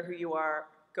don't care who you are,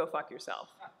 go fuck yourself."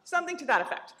 Something to that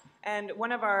effect. And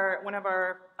one of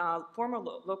our former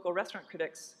local restaurant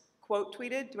critics quote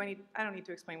tweeted, I don't need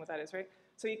to explain what that is, right?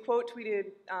 So he quote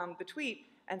tweeted the tweet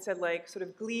and said, like, sort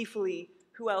of gleefully,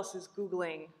 who else is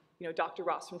Googling, you know, Dr.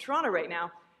 Ross from Toronto right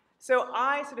now? So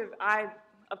I,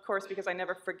 of course, because I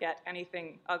never forget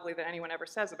anything ugly that anyone ever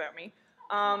says about me,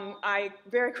 I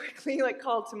very quickly like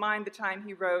called to mind the time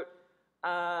he wrote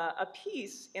a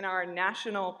piece in our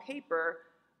national paper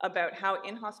about how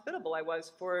inhospitable I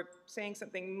was for saying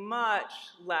something much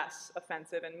less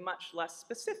offensive and much less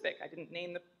specific. I didn't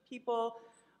name the people.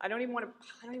 I don't even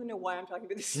know why I'm talking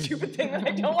about this stupid thing that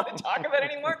I don't want to talk about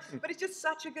anymore, but it's just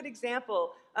such a good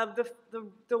example of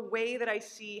the way that I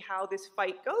see how this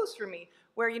fight goes for me,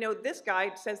 where, you know, this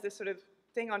guy says this sort of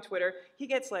thing on Twitter, he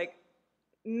gets like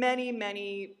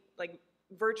many like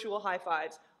virtual high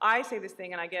fives. I say this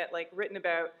thing and I get like written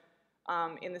about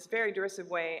in this very derisive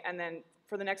way, and then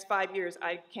for the next 5 years,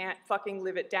 I can't fucking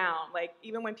live it down. Like,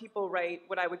 even when people write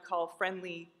what I would call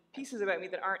friendly pieces about me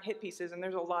that aren't hit pieces, and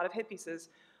there's a lot of hit pieces,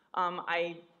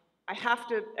 I have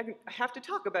to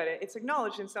talk about it. It's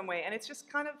acknowledged in some way, and it's just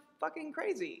kind of fucking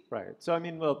crazy. Right. So I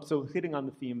mean, well, so hitting on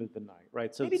the theme of the night,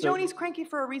 right? So maybe Joni's cranky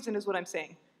for a reason, is what I'm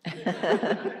saying.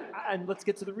 And let's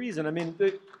get to the reason. I mean,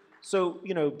 so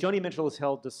you know, Joni Mitchell is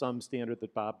held to some standard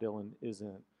that Bob Dylan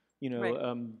isn't. You know,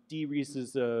 Right. Dee Reese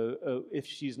is, if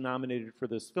she's nominated for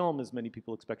this film, as many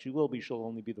people expect she will be, she'll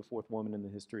only be the 4th woman in the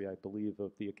history, I believe,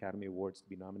 of the Academy Awards to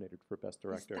be nominated for Best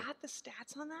Director. Is that the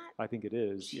stats on that? I think it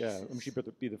is, Jesus. yeah. I mean, she'd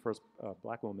be the first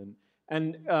black woman.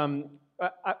 And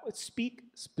I speak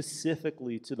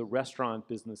specifically to the restaurant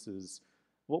businesses.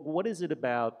 What is it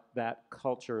about that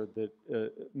culture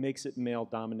that makes it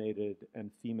male-dominated and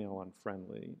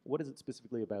female-unfriendly? What is it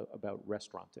specifically about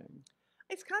restauranting?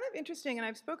 It's kind of interesting, and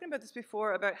I've spoken about this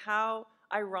before, about how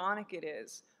ironic it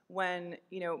is when,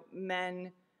 you know,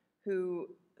 men who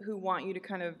want you to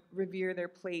kind of revere their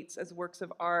plates as works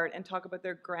of art and talk about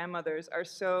their grandmothers are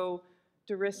so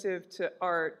derisive to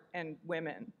art and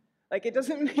women. Like, it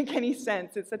doesn't make any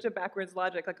sense. It's such a backwards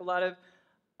logic. Like, a lot of,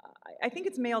 I think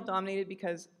it's male-dominated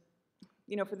because,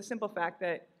 you know, for the simple fact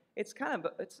that it's kind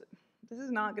of, this is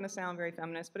not going to sound very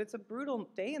feminist, but it's a brutal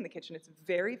day in the kitchen. It's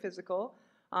very physical.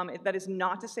 That is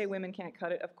not to say women can't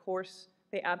cut it. Of course,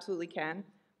 they absolutely can.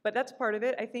 But that's part of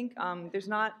it. I think there's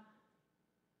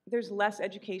less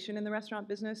education in the restaurant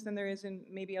business than there is in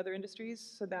maybe other industries.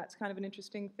 So that's kind of an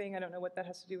interesting thing. I don't know what that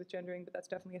has to do with gendering, but that's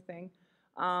definitely a thing.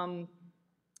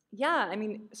 Yeah, I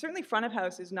mean, certainly front of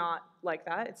house is not like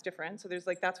that. It's different. So there's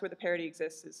like, that's where the parity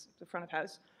exists, is the front of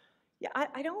house. Yeah,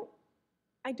 I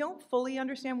don't fully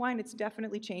understand why, and it's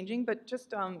definitely changing. But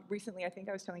just recently, I think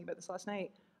I was telling you about this last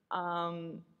night,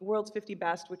 World's 50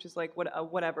 Best, which is like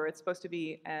whatever. It's supposed to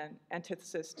be an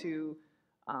antithesis to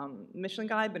Michelin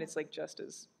Guide, but it's like just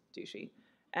as douchey.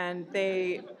 And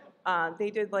they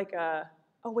did like a,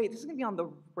 oh wait, this is gonna be on the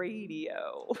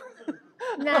radio.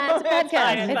 Nah, it's a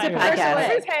podcast. It's a podcast.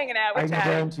 We're just hanging out. We're I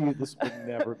chatting. guarantee you this would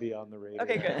never be on the radio.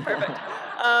 Okay, good, perfect.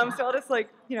 So I'll just like,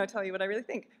 you know, tell you what I really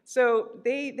think. So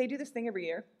they do this thing every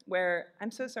year where,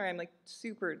 I'm so sorry, I'm like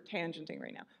super tangenting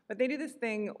right now, but they do this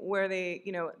thing where they,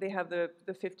 you know, they have the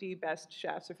 50 best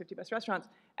chefs or 50 best restaurants,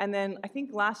 and then I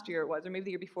think last year it was, or maybe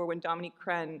the year before, when Dominique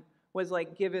Crenn was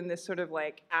like given this sort of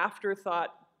like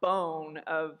afterthought bone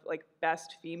of like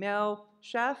best female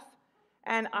chef.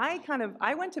 And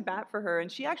I went to bat for her,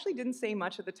 and she actually didn't say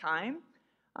much at the time.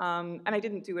 And I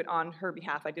didn't do it on her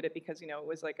behalf. I did it because, it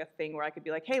was like a thing where I could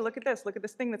be like, hey, look at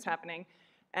this thing that's happening.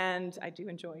 And I do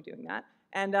enjoy doing that.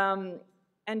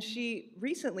 And she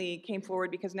recently came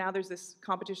forward because now there's this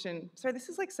competition. Sorry, this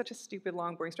is like such a stupid,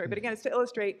 long, boring story. But again, it's to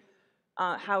illustrate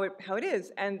how it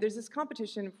is. And there's this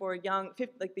competition for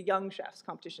the young chefs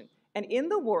competition. And in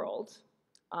the world,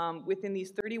 within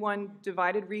these 31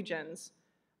 divided regions,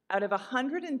 out of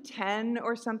 110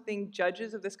 or something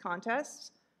judges of this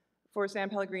contest for San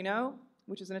Pellegrino,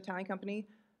 which is an Italian company,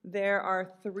 there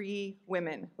are 3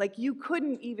 women. Like, you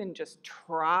couldn't even just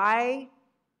try,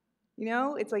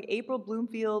 It's like April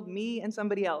Bloomfield, me, and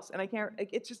somebody else. And I can't,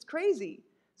 it's just crazy.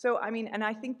 So, I mean, and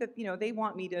I think that, they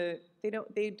want me to,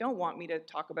 they don't want me to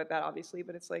talk about that, obviously,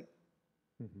 but it's like,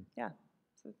 yeah,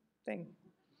 it's a thing.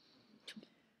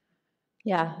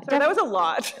 Yeah. So that was a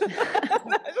lot. That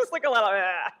was just like a lot of,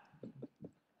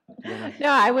 No,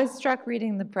 I was struck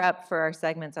reading the prep for our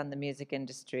segments on the music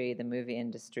industry, the movie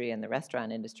industry, and the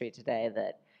restaurant industry today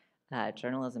that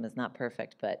journalism is not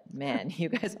perfect, but man, you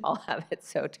guys all have it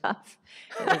so tough.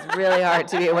 It's really hard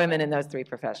to be a woman in those 3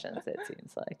 professions, it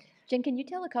seems like. Jen, can you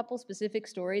tell a couple specific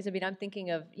stories? I mean, I'm thinking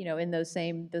of, in those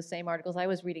same articles, I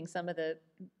was reading some of the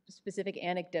specific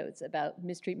anecdotes about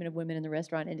mistreatment of women in the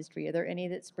restaurant industry. Are there any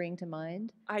that spring to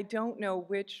mind? I don't know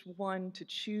which one to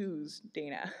choose,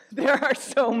 Dana. There are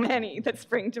so many that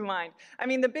spring to mind. I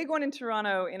mean, the big one in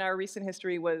Toronto in our recent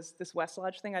history was this West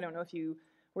Lodge thing. I don't know if you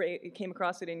came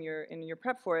across it in your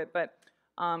prep for it, but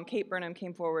Kate Burnham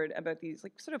came forward about these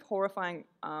like sort of horrifying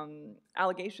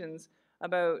allegations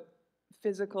about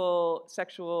physical,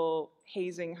 sexual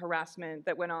hazing, harassment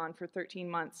that went on for 13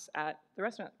 months at the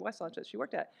restaurant, West Lodge, that she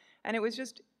worked at. And it was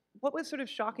just, what was sort of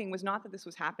shocking was not that this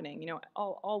was happening.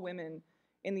 All women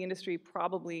in the industry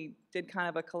probably did kind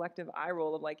of a collective eye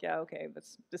roll of like, yeah, okay,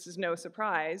 this is no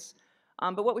surprise.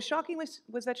 But what was shocking was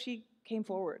that she came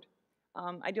forward.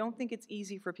 I don't think it's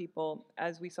easy for people,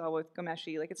 as we saw with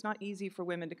Ghomeshi, like it's not easy for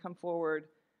women to come forward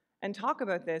and talk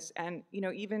about this. And,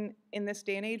 even in this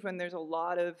day and age when there's a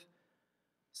lot of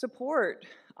support,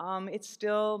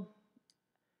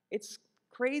 it's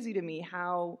crazy to me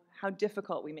how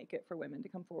difficult we make it for women to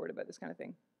come forward about this kind of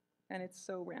thing. And it's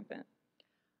so rampant.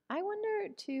 I wonder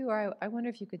too, or I wonder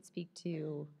if you could speak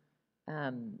to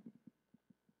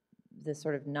the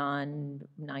sort of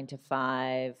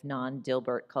non-9-to-5,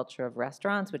 non-Dilbert culture of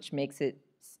restaurants, which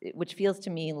feels to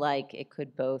me like it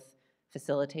could both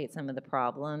facilitate some of the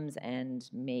problems and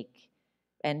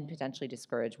potentially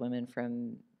discourage women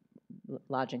from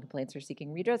lodging complaints or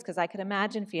seeking redress. Because I could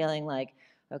imagine feeling like,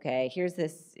 okay, here's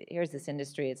this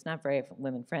industry, it's not very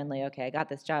women friendly. Okay, I got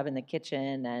this job in the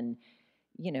kitchen, and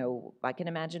I can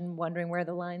imagine wondering where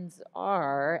the lines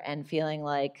are and feeling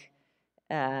like,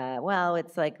 well,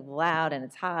 it's like loud and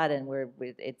it's hot and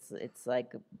it's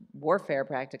like warfare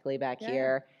practically back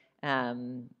here.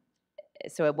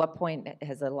 So at what point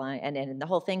has a line, and the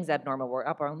whole thing's abnormal, we're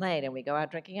up all night and we go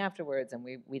out drinking afterwards and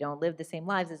we don't live the same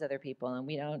lives as other people and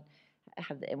we don't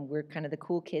have, and we're kind of the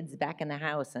cool kids back in the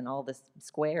house and all the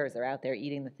squares are out there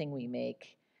eating the thing we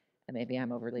make. And maybe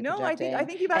I'm overly projecting. I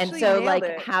think you've actually nailed it.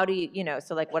 And so how do you,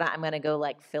 so like what I'm going to go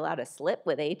like fill out a slip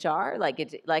with HR? I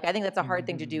think that's a hard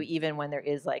thing to do even when there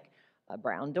is like a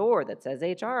brown door that says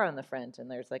HR on the front and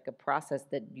there's like a process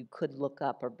that you could look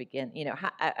up or begin,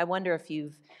 I wonder if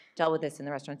you've dealt with this in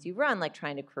the restaurants you run, like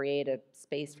trying to create a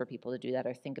space for people to do that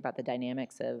or think about the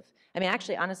dynamics of,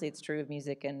 actually, honestly, it's true of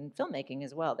music and filmmaking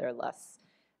as well. They're less,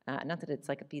 not that it's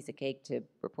like a piece of cake to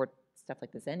report stuff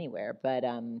like this anywhere, but,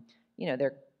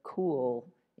 they're cool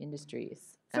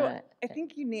industries. So I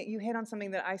think you hit on something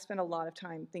that I spend a lot of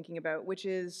time thinking about, which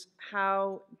is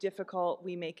how difficult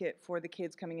we make it for the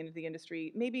kids coming into the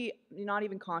industry, maybe not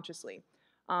even consciously.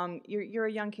 You're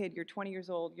a young kid, you're 20 years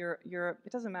old,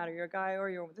 it doesn't matter, you're a guy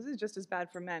or this is just as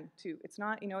bad for men too. It's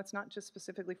not, it's not just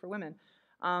specifically for women.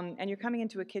 And you're coming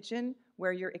into a kitchen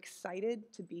where you're excited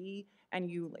to be and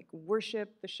you like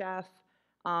worship the chef.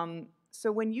 So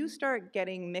when you start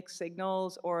getting mixed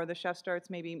signals or the chef starts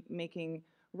maybe making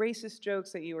racist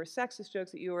jokes at you or sexist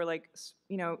jokes at you or like,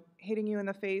 hitting you in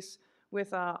the face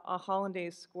with a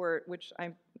hollandaise squirt, which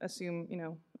I assume,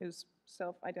 is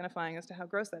self-identifying as to how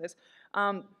gross that is.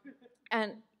 And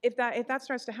if that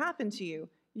starts to happen to you,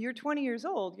 you're 20 years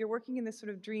old, you're working in this sort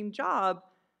of dream job,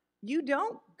 you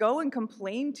don't go and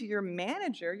complain to your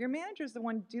manager. Your manager's the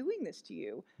one doing this to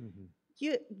you.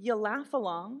 Mm-hmm. You laugh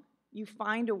along. You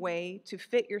find a way to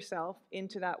fit yourself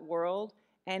into that world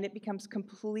and it becomes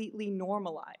completely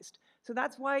normalized. So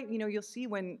that's why, you know, you'll see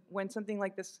when something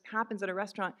like this happens at a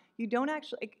restaurant, you don't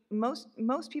actually, like,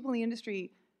 most people in the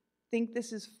industry think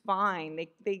this is fine.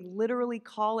 They literally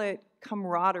call it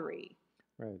camaraderie.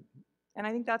 Right. And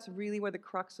I think that's really where the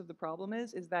crux of the problem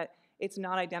is that it's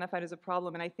not identified as a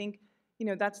problem. And I think, you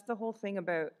know, that's the whole thing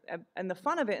about, and the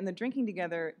fun of it and the drinking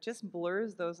together just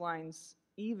blurs those lines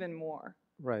even more.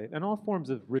 Right, and all forms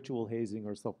of ritual hazing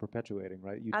are self-perpetuating,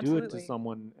 right? You do it to Absolutely.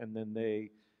 someone, and then they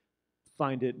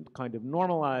find it kind of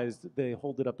normalized. They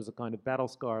hold it up as a kind of battle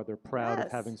scar. They're proud of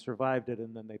Yes. having survived it,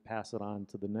 and then they pass it on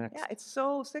to the next. Yeah, it's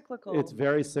so cyclical. It's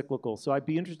very cyclical. So I'd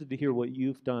be interested to hear what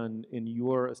you've done in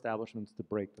your establishments to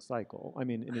break the cycle. I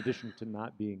mean, in addition to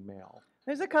not being male.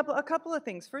 There's a couple of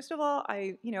things. First of all,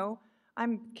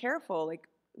 I'm careful. Like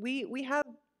we have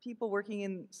people working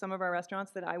in some of our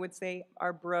restaurants that I would say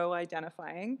are bro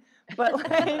identifying, but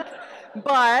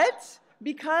but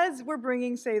because we're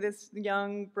bringing, say, this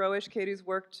young bro-ish kid who's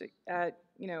worked at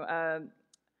a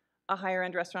higher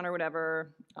end restaurant or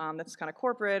whatever, that's kind of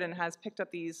corporate and has picked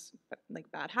up these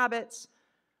like bad habits.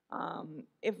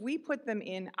 If we put them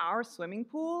in our swimming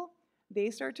pool, they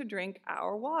start to drink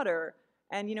our water.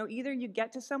 And either you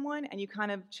get to someone and you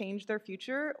kind of change their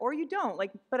future, or you don't.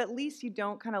 But at least you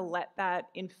don't kind of let that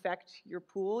infect your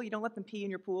pool. You don't let them pee in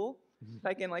your pool. If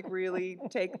I can really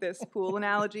take this pool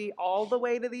analogy all the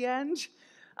way to the end.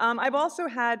 I've also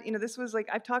had, this was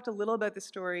I've talked a little about this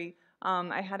story.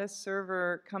 I had a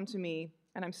server come to me,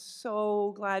 and I'm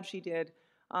so glad she did.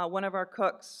 One of our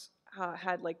cooks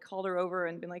had called her over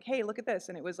and been like, "Hey, look at this,"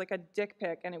 and it was like a dick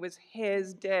pic, and it was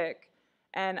his dick.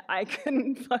 And I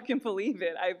couldn't fucking believe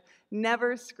it. I've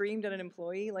never screamed at an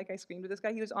employee like I screamed at this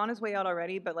guy. He was on his way out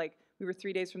already, but we were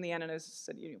 3 days from the end, and I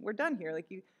said, "We're done here."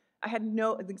 I had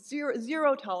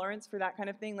zero tolerance for that kind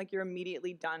of thing. You're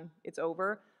immediately done. It's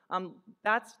over.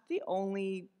 That's the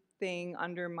only thing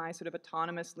under my sort of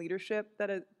autonomous leadership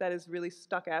that is really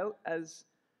stuck out, as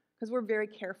because we're very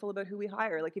careful about who we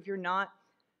hire. If you're not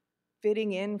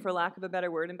fitting in, for lack of a better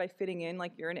word, and by fitting in,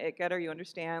 you're an it-getter, you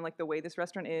understand, the way this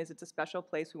restaurant is, it's a special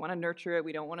place, we want to nurture it,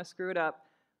 we don't want to screw it up,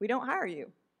 we don't hire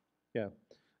you. Yeah.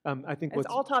 I think it's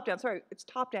all top down. Sorry, it's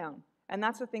top down. And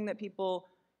that's the thing that people,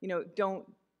 don't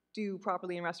do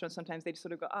properly in restaurants sometimes. They just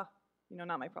sort of go,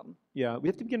 not my problem. Yeah, we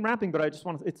have to begin wrapping, but I just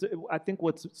want to, I think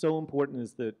what's so important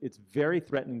is that it's very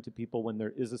threatening to people when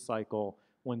there is a cycle,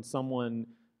 when someone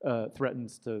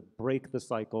threatens to break the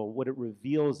cycle. What it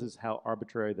reveals is how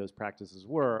arbitrary those practices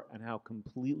were and how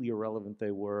completely irrelevant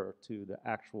they were to the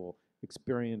actual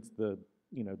experience the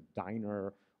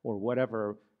diner or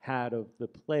whatever had of the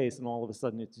place, and all of a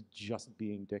sudden it's just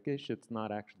being dickish. It's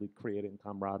not actually creating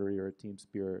camaraderie or a team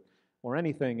spirit or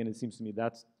anything, and it seems to me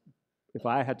that's, if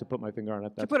I had to put my finger on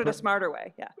it, that's to put it a smarter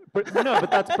way, yeah. No, but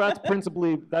that's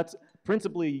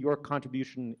principally your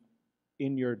contribution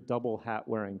in your double hat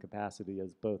wearing capacity as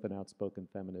both an outspoken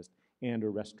feminist and a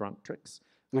restauratrix,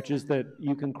 which is that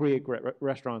you can create great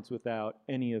restaurants without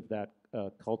any of that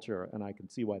culture, and I can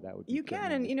see why that would be. You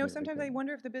can, and sometimes I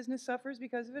wonder if the business suffers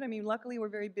because of it. I mean, luckily we're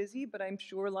very busy, but I'm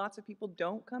sure lots of people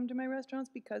don't come to my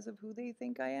restaurants because of who they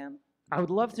think I am. I would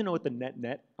love to know what the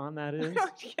net on that is.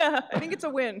 Yeah, I think it's a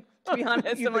win, to be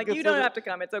honest. I'm you don't have to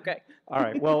come, it's okay. All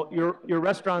right, well, your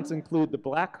restaurants include the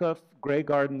Black Hoof, Grey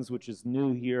Gardens, which is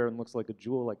new here and looks like a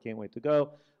jewel. I can't wait to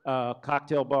go.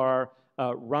 Cocktail bar,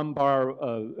 rum bar,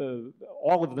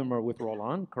 all of them are with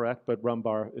Roland, correct? But rum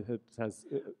bar has...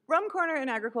 Rum Corner and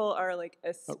Agricole are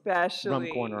especially Rum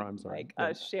Corner, I'm sorry.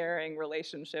 A sharing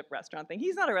relationship restaurant thing.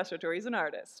 He's not a restaurateur, he's an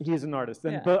artist. He's an artist.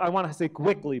 And I want to say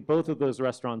quickly, both of those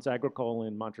restaurants, Agricole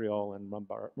in Montreal and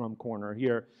Rum Corner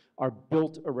here, are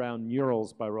built around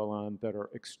murals by Roland that are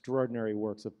extraordinary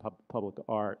works of public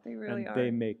art. They really are.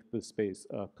 They make the space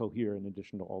cohere in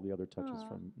addition to all the other touches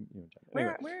from Jen.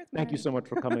 Anyway, thank you so much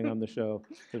for coming on the show.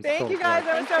 Thank you guys,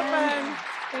 that was so fun.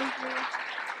 Thank you.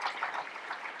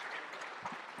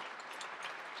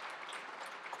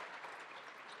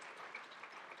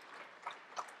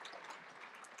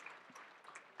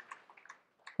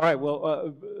 All right,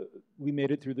 well, we made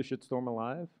it through the shitstorm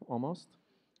alive, almost.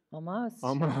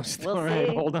 Almost. We'll all right,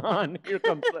 hold on. Here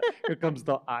comes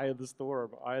the eye of the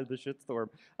storm, eye of the shitstorm.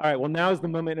 All right, well, now is the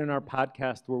moment in our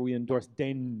podcast where we endorse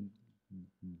Dane.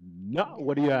 No,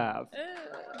 what do you have?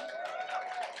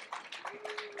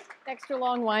 Extra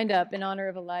long wind-up in honor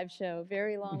of a live show.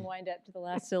 Very long wind-up to the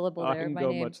last syllable there. I can my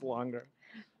go name. much longer.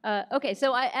 Okay,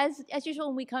 so as usual,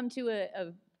 when we come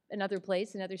to another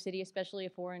place, another city, especially a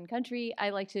foreign country, I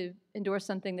like to endorse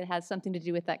something that has something to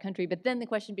do with that country. But then the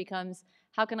question becomes,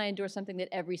 how can I endorse something that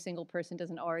every single person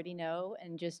doesn't already know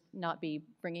and just not be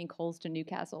bringing coals to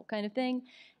Newcastle kind of thing?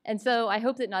 And so I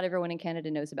hope that not everyone in Canada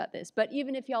knows about this. But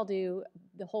even if y'all do,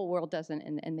 the whole world doesn't,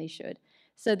 and they should.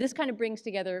 So this kind of brings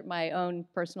together my own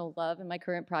personal love and my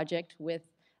current project with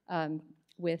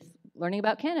learning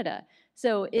about Canada.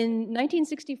 So in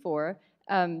 1964,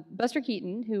 Buster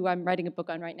Keaton, who I'm writing a book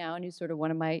on right now and who's sort of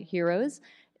one of my heroes,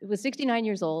 was 69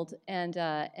 years old, and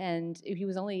he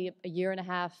was only a year and a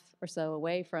half or so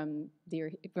away from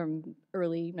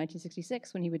early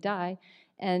 1966 when he would die,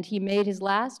 and he made his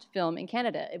last film in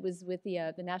Canada. It was with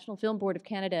the National Film Board of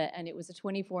Canada, and it was a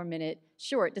 24-minute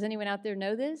short. Does anyone out there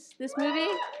know this movie?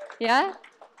 Yeah?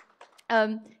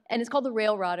 And it's called The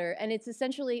Railrodder, and it's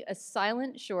essentially a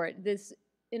silent short. This,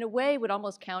 in a way, would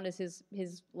almost count as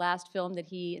his last film that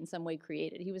he, in some way,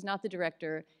 created. He was not the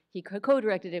director. He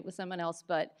co-directed it with someone else,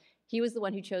 but he was the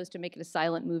one who chose to make it a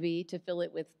silent movie, to fill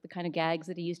it with the kind of gags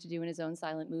that he used to do in his own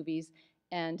silent movies.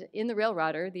 And in The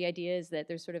Railrodder, the idea is that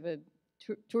there's sort of a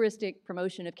touristic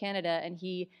promotion of Canada, and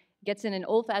he gets in an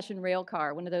old-fashioned rail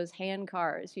car, one of those hand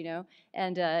cars, you know,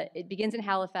 and it begins in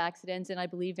Halifax, it ends in, I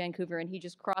believe, Vancouver, and he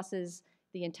just crosses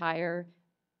the entire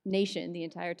nation, the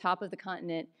entire top of the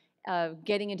continent,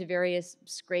 getting into various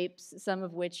scrapes, some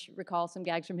of which recall some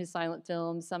gags from his silent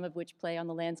films, some of which play on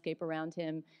the landscape around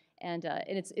him. And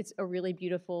it's a really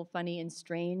beautiful, funny, and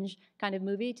strange kind of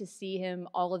movie to see him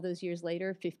all of those years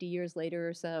later, 50 years later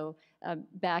or so,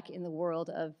 back in the world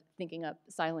of thinking up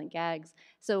silent gags.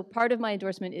 So part of my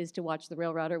endorsement is to watch The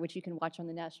Railrodder, which you can watch on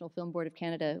the National Film Board of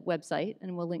Canada website,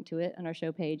 and we'll link to it on our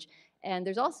show page. And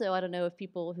there's also, I don't know if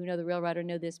people who know The Railrodder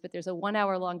know this, but there's a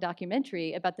 1-hour-long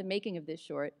documentary about the making of this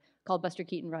short called Buster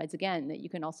Keaton Rides Again that you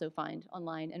can also find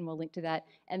online, and we'll link to that.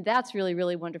 And that's really,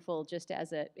 really wonderful just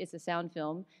as it's a sound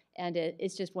film, and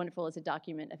it's just wonderful as a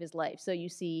document of his life. So you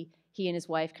see he and his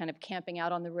wife kind of camping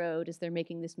out on the road as they're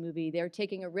making this movie. They're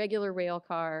taking a regular rail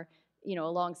car, you know,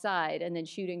 alongside, and then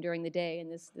shooting during the day in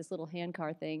this little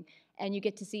handcar thing. And you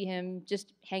get to see him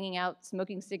just hanging out,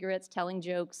 smoking cigarettes, telling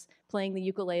jokes, playing the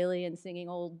ukulele and singing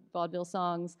old vaudeville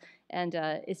songs. And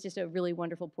it's just a really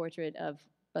wonderful portrait of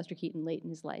Buster Keaton late in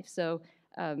his life. So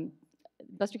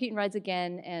Buster Keaton Rides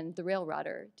Again and The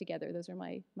Railrodder together, those are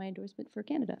my endorsement for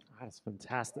Canada. That's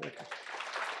fantastic.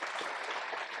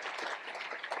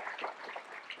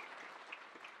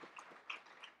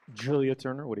 Julia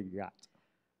Turner, what do you got?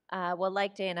 Well,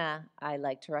 like Dana, I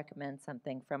like to recommend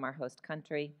something from our host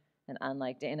country. And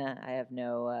unlike Dana, I have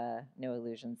no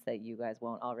illusions that you guys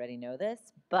won't already know this.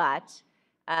 But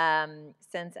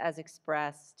since, as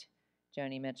expressed,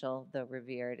 Joni Mitchell, though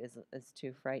revered, is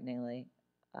too frighteningly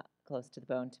close to the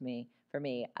bone for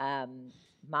me.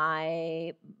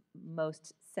 My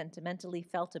most sentimentally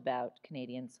felt about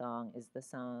Canadian song is the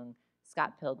song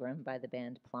Scott Pilgrim by the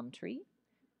band Plumtree.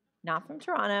 Not from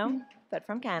Toronto, but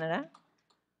from Canada.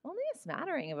 Only a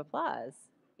smattering of applause.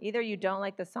 Either you don't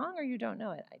like the song or you don't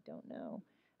know it. I don't know.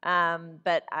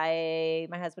 But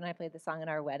my husband and I played the song in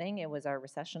our wedding. It was our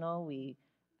recessional. We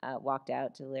walked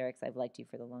out to the lyrics, "I've liked you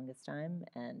for the longest time,"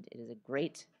 and it is a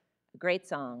great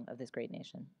song of this great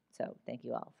nation. So thank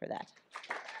you all for that.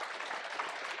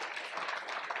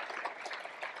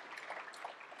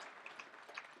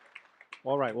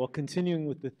 All right, well, continuing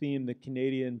with the theme, the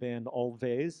Canadian band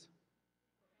Always,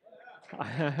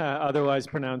 otherwise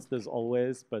pronounced as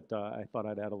Always, but I thought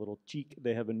I'd add a little cheek.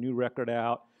 They have a new record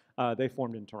out. They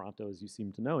formed in Toronto, as you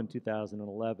seem to know, in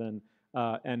 2011.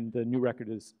 And the new record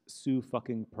is Sue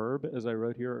fucking Perb, as I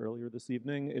wrote here earlier this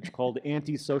evening. It's called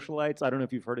Anti-Socialites. I don't know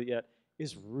if you've heard it yet.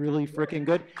 It's really freaking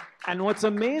good. And what's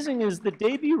amazing is the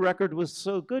debut record was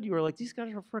so good. You were like, these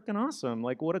guys are freaking awesome.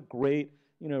 Like, what a great,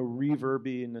 you know,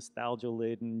 reverby,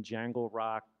 nostalgia-laden jangle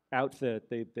rock outfit.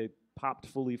 They popped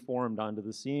fully formed onto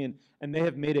the scene, and they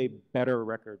have made a better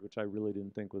record, which I really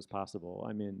didn't think was possible.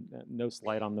 I mean, no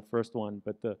slight on the first one,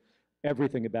 but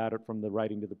everything about it, from the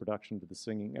writing to the production to the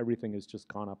singing, everything has just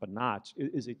gone up a notch.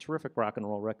 It is a terrific rock and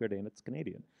roll record, and it's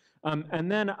Canadian.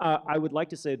 And then I would like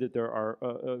to say that there are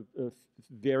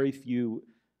very few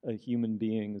human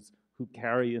beings who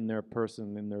carry in their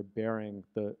person, in their bearing,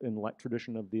 the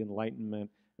tradition of the Enlightenment,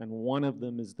 and one of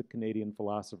them is the Canadian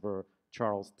philosopher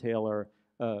Charles Taylor.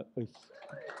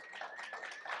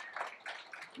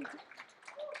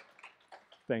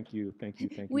 Thank you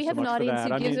We so have much an audience for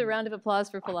that. who gives a round of applause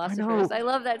for philosophers. I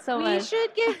love that so much. We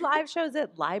should give live shows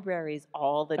at libraries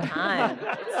all the time.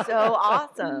 It's so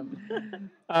awesome.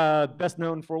 Best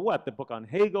known for what? The book on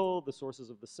Hegel, The Sources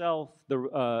of the Self.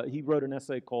 He wrote an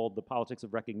essay called The Politics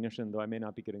of Recognition, though I may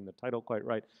not be getting the title quite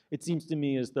right. It seems to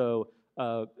me as though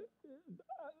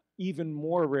even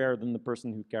more rare than the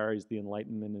person who carries the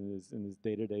enlightenment in his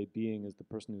day-to-day being is the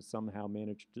person who somehow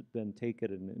managed to then take it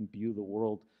and imbue the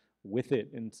world with it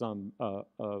in some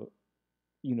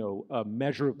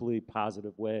measurably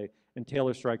positive way. And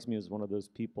Taylor strikes me as one of those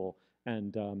people.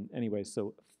 And anyway,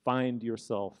 so find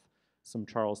yourself some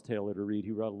Charles Taylor to read.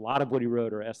 He wrote a lot of what he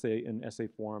wrote are in essay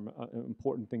form.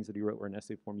 Important things that he wrote were in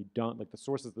essay form. You don't, like the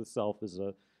Sources of the Self is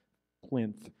a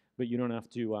plinth, but you don't have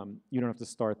to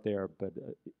start there, but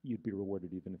you'd be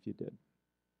rewarded even if you did.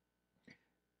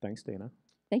 Thanks, Dana.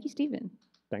 Thank you, Stephen.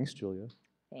 Thanks, Julia.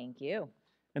 Thank you.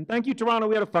 And thank you, Toronto.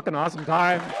 We had a fucking awesome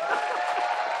time.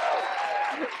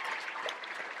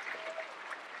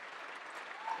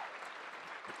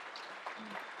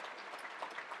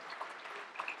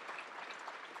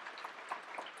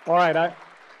 All right,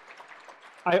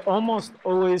 I almost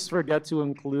always forget to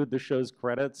include the show's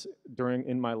credits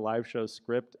in my live show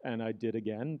script, and I did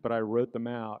again, but I wrote them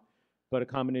out. But a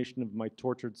combination of my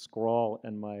tortured scrawl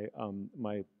and my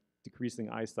decreasing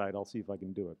eyesight, I'll see if I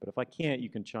can do it. But if I can't, you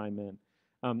can chime in.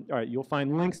 All right, you'll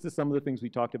find links to some of the things we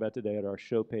talked about today at our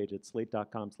show page at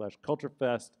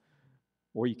slate.com/culturefest,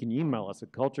 or you can email us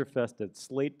at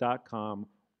culturefest@slate.com,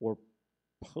 or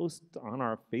post on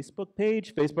our Facebook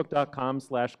page,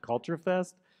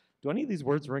 facebook.com/culturefest. Do any of these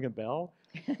words ring a bell?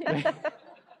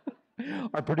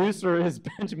 Our producer is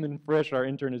Benjamin Frisch. Our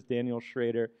intern is Daniel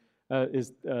Schrader. That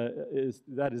is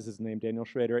his name, Daniel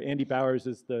Schrader. Andy Bowers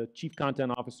is the Chief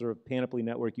Content Officer of Panoply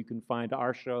Network. You can find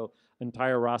our show,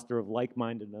 entire roster of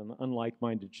like-minded and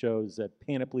unlike-minded shows at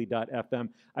panoply.fm.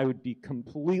 I would be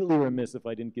completely remiss if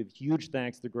I didn't give huge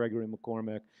thanks to Gregory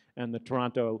McCormick and the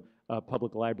Toronto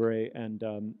Public Library and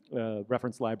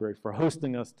Reference Library for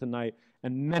hosting us tonight.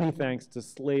 And many thanks to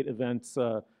Slate Events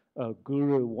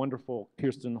guru, wonderful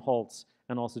Kirsten Holtz,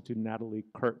 and also to Natalie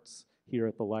Kurtz here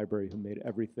at the library who made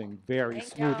everything very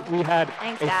smooth. We had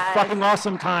a fucking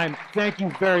awesome time. Thank you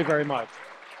very, very much.